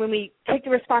 And when we take the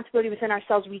responsibility within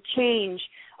ourselves, we change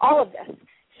all of this.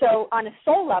 So on a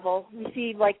soul level, we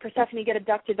see like Persephone get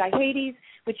abducted by Hades,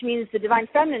 which means the divine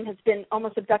feminine has been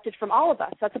almost abducted from all of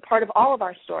us. That's a part of all of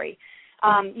our story.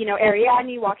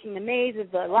 Ariadne walking the maze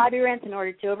of the labyrinth in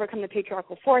order to overcome the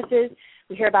patriarchal forces.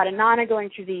 We hear about Inanna going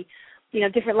through the,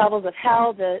 different levels of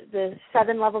hell, the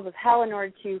 7 levels of hell in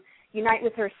order to unite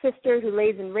with her sister who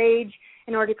lays in rage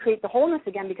in order to create the wholeness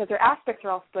again because her aspects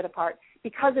are all split apart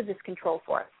because of this control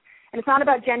force. And it's not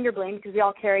about gender blame because we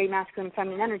all carry masculine and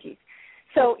feminine energies.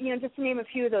 So, just to name a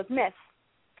few of those myths,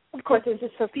 of course, there's the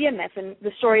Sophia myth and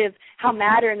the story of how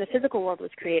matter in the physical world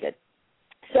was created.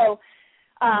 So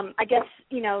I guess,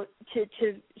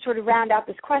 to sort of round out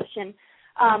this question,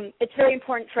 it's very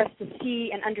important for us to see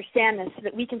and understand this so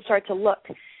that we can start to look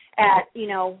at,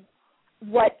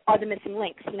 what are the missing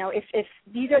links. If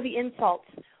these are the insults,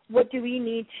 what do we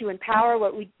need to empower?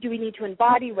 Do we need to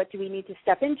embody? What do we need to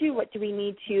step into? What do we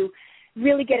need to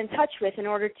really get in touch with in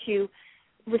order to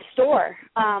restore,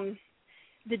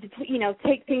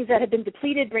 take things that have been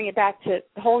depleted, bring it back to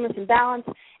wholeness and balance,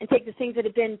 and take the things that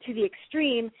have been to the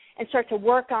extreme and start to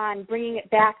work on bringing it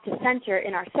back to center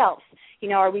in ourselves.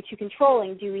 Are we too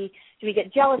controlling? Do we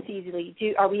get jealous easily?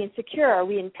 Are we insecure? Are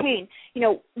we in pain?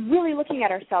 Really looking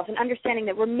at ourselves and understanding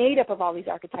that we're made up of all these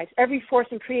archetypes. Every force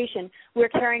in creation, we're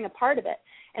carrying a part of it,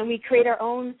 and we create our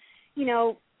own,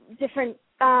 different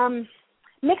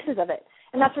mixes of it.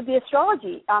 And that's what the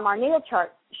astrology, our natal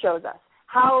chart shows us.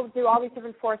 How do all these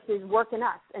different forces work in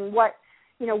us, and what,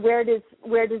 where does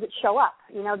it show up?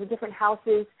 The different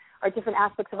houses are different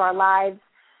aspects of our lives.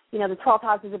 The 12th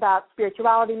house is about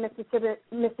spirituality,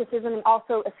 mysticism, and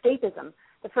also escapism.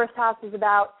 The first house is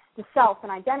about the self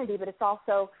and identity, but it's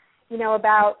also,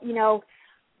 about,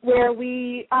 where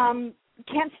we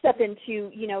can't step into,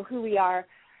 who we are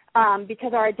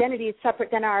because our identity is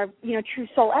separate than our, true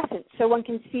soul essence. So one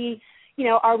can see,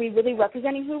 are we really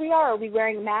representing who we are? Are we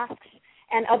wearing masks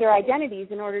and other identities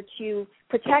in order to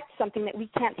protect something that we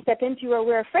can't step into or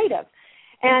we're afraid of?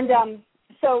 And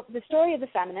so the story of the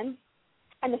feminine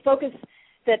and the focus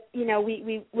that,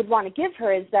 we would want to give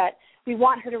her is that we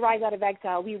want her to rise out of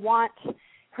exile. We want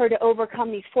her to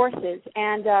overcome these forces.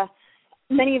 And,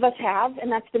 many of us have,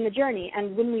 and that's been the journey.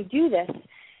 And when we do this,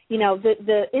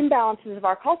 the imbalances of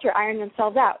our culture iron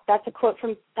themselves out. That's a quote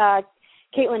from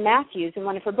Caitlin Matthews in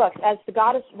one of her books. As the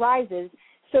goddess rises,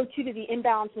 so too do the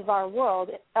imbalances of our world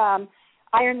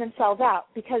iron themselves out,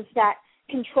 because that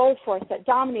control force, that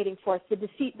dominating force, the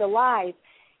deceit, the lies,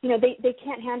 they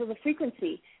can't handle the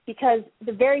frequency, because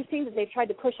the very thing that they've tried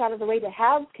to push out of the way to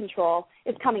have control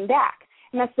is coming back.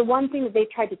 And that's the one thing that they've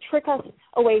tried to trick us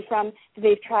away from, that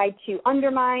they've tried to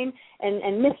undermine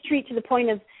and mistreat to the point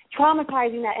of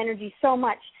traumatizing that energy so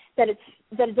much that it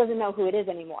doesn't know who it is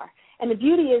anymore. And the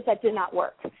beauty is that did not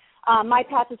work. My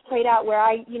path has played out where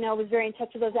I, was very in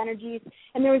touch with those energies,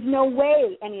 and there was no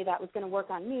way any of that was going to work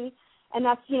on me. And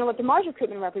that's, what the Mars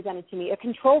recruitment represented to me, a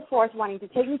control force wanting to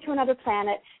take me to another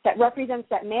planet that represents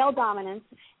that male dominance,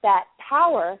 that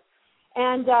power.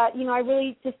 And, I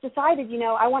really just decided,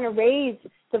 I want to raise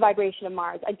the vibration of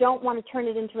Mars. I don't want to turn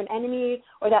it into an enemy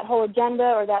or that whole agenda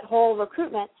or that whole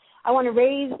recruitment. I want to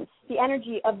raise the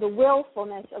energy of the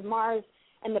willfulness of Mars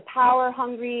and the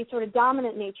power-hungry, sort of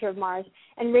dominant nature of Mars,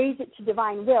 and raise it to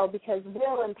divine will, because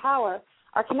will and power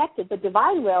are connected. But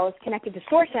divine will is connected to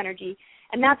source energy,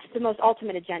 and that's the most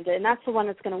ultimate agenda, and that's the one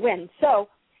that's going to win. So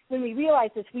when we realize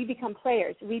this, we become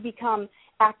players. We become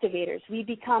activators. We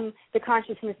become the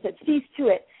consciousness that sees to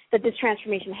it that this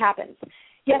transformation happens.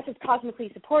 Yes, it's cosmically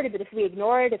supported, but if we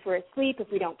ignore it, if we're asleep,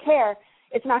 if we don't care,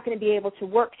 it's not going to be able to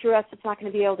work through us. It's not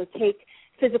going to be able to take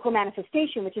physical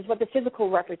manifestation, which is what the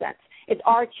physical represents. It's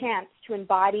our chance to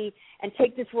embody and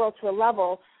take this world to a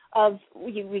level of,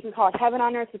 we can call it heaven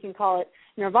on earth, we can call it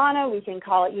nirvana, we can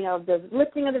call it, the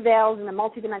lifting of the veils and the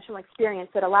multidimensional experience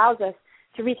that allows us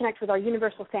to reconnect with our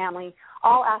universal family,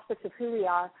 all aspects of who we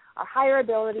are, our higher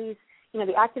abilities,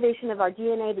 the activation of our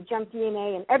DNA, the jump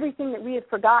DNA, and everything that we have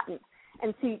forgotten.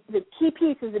 And see, the key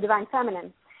piece is the divine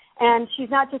feminine. And she's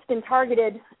not just been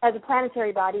targeted as a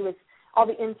planetary body with all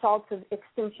the insults of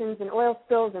extinctions and oil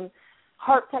spills and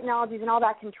HAARP technologies and all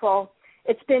that control.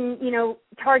 It's been,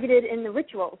 targeted in the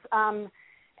rituals and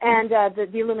the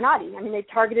Illuminati. I mean, they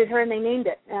targeted her and they named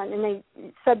it. And they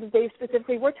said that they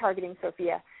specifically were targeting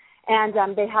Sophia. And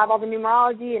they have all the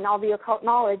numerology and all the occult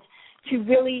knowledge to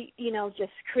really,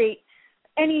 just create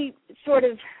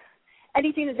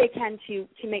anything that they can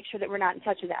to make sure that we're not in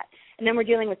touch with that. And then we're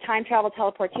dealing with time travel,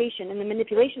 teleportation, and the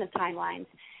manipulation of timelines,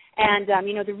 and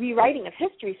the rewriting of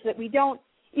history, so that we don't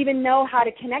even know how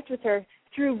to connect with her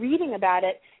through reading about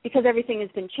it, because everything has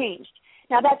been changed.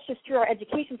 Now, that's just through our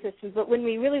education systems, but when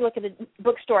we really look at the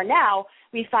bookstore now,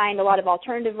 we find a lot of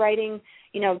alternative writing,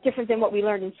 different than what we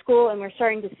learned in school, and we're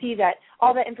starting to see that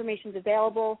all that information is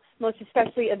available, most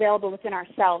especially available within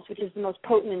ourselves, which is the most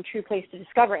potent and true place to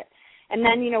discover it. And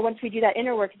then, once we do that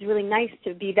inner work, it's really nice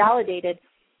to be validated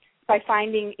by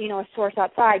finding, a source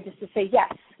outside just to say,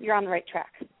 yes, you're on the right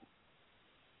track.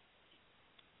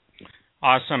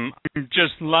 Awesome. I'm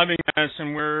just loving this,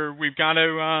 and we've got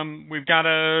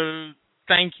to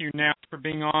thank you now for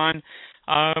being on.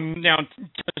 Now,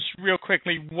 just real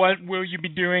quickly, what will you be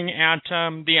doing at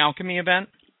the Alchemy event?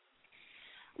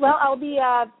 Well, I'll be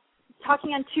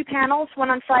talking on 2 panels, one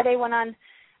on Friday, one on,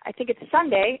 I think it's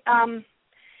Sunday.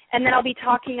 And then I'll be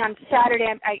talking on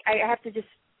Saturday. I have to just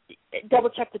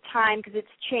double-check the time because it's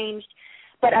changed.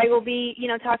 But I will be,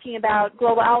 talking about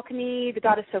global alchemy, the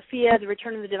goddess Sophia, the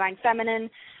return of the divine feminine,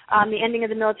 the ending of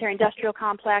the military-industrial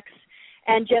complex,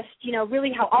 and just,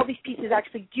 really how all these pieces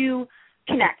actually do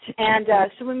connect. And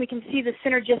so when we can see the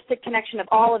synergistic connection of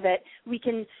all of it, we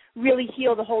can really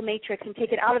heal the whole matrix and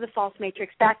take it out of the false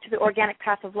matrix back to the organic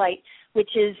path of light,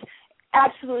 which is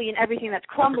absolutely in everything that's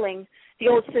crumbling the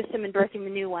old system and birthing the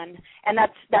new one. And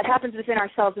that happens within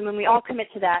ourselves. And when we all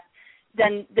commit to that,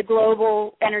 then the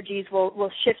global energies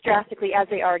will shift drastically, as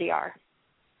they already are.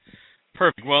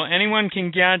 Perfect. Well, anyone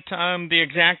can get the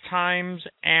exact times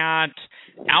at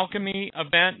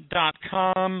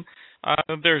alchemyevent.com.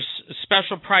 There's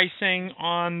special pricing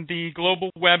on the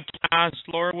global webcast.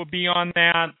 Laura will be on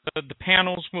that. The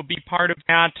panels will be part of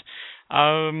that.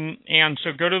 And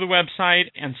so go to the website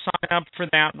and sign up for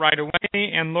that right away.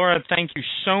 And Laura, thank you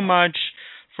so much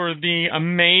for the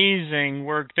amazing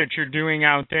work that you're doing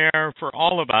out there for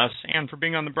all of us, and for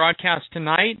being on the broadcast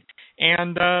tonight,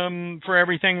 and for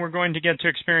everything we're going to get to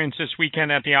experience this weekend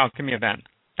at the Alchemy event.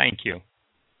 Thank you.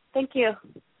 Thank you.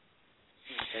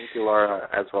 Thank you, Laura,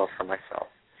 as well for myself.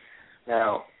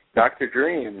 Now, Dr.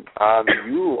 Dream,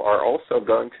 you are also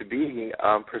going to be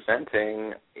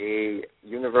presenting a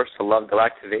Universal Love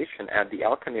Galactivation at the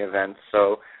Alchemy event,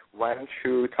 so why don't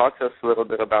you talk to us a little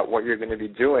bit about what you're going to be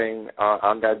doing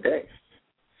on that day?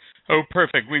 Oh,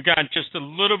 perfect. We've got just a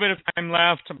little bit of time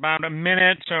left, about a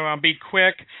minute, so I'll be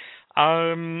quick.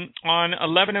 on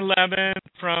 11/11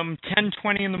 from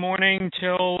 10:20 in the morning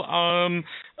till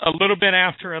a little bit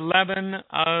after 11.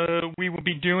 We will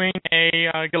be doing a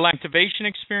galactivation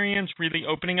experience, really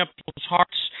opening up people's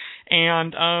hearts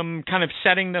and kind of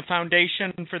setting the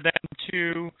foundation for them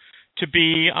to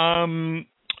be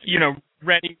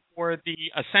ready for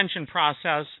the ascension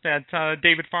process that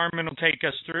David Farman will take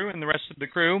us through and the rest of the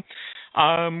crew.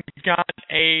 We've got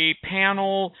a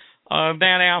panel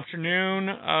that afternoon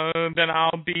that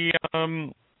I'll be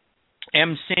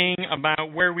emceeing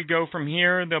about where we go from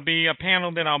here. There'll be a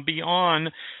panel that I'll be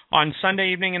on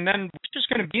Sunday evening, and then we're just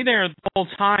going to be there the whole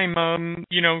time,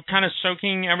 kind of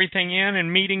soaking everything in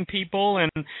and meeting people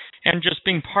and just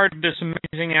being part of this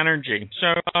amazing energy.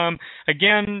 So,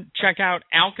 again, check out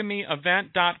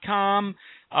alchemyevent.com.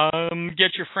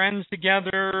 Get your friends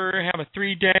together, have a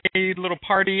 3-day little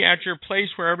party at your place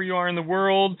wherever you are in the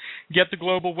world, get the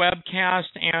global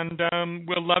webcast, and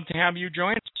we'll love to have you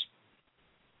join us.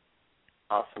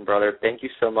 Awesome, brother. Thank you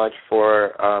so much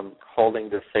for holding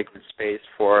this sacred space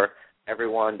for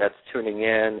everyone that's tuning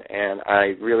in, and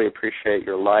I really appreciate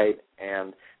your light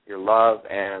and your love,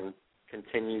 and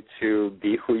continue to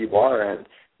be who you are and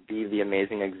be the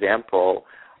amazing example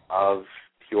of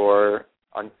pure,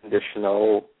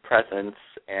 unconditional presence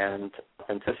and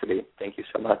authenticity. Thank you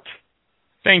so much.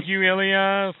 Thank you,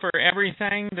 Ilya, for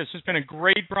everything. This has been a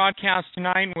great broadcast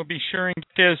tonight, and we'll be sure and get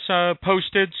this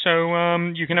posted so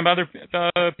you can have other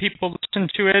people listen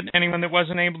to it, anyone that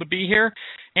wasn't able to be here.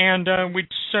 And we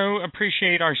so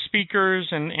appreciate our speakers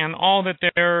and all that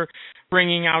they're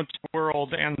bringing out to the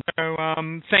world. And so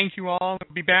thank you all.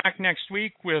 We'll be back next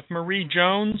week with Marie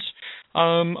Jones,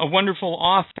 a wonderful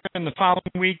author. And the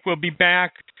following week, we'll be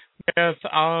back with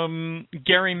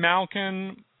Gary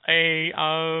Malkin, a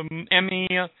Emmy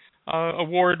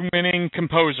award-winning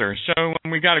composer. So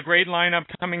we got a great lineup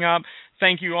coming up.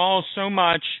 Thank you all so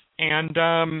much, and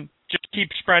just keep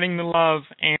spreading the love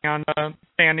and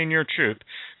standing your truth.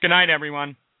 Good night,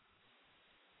 everyone.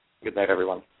 Good night,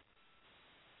 everyone.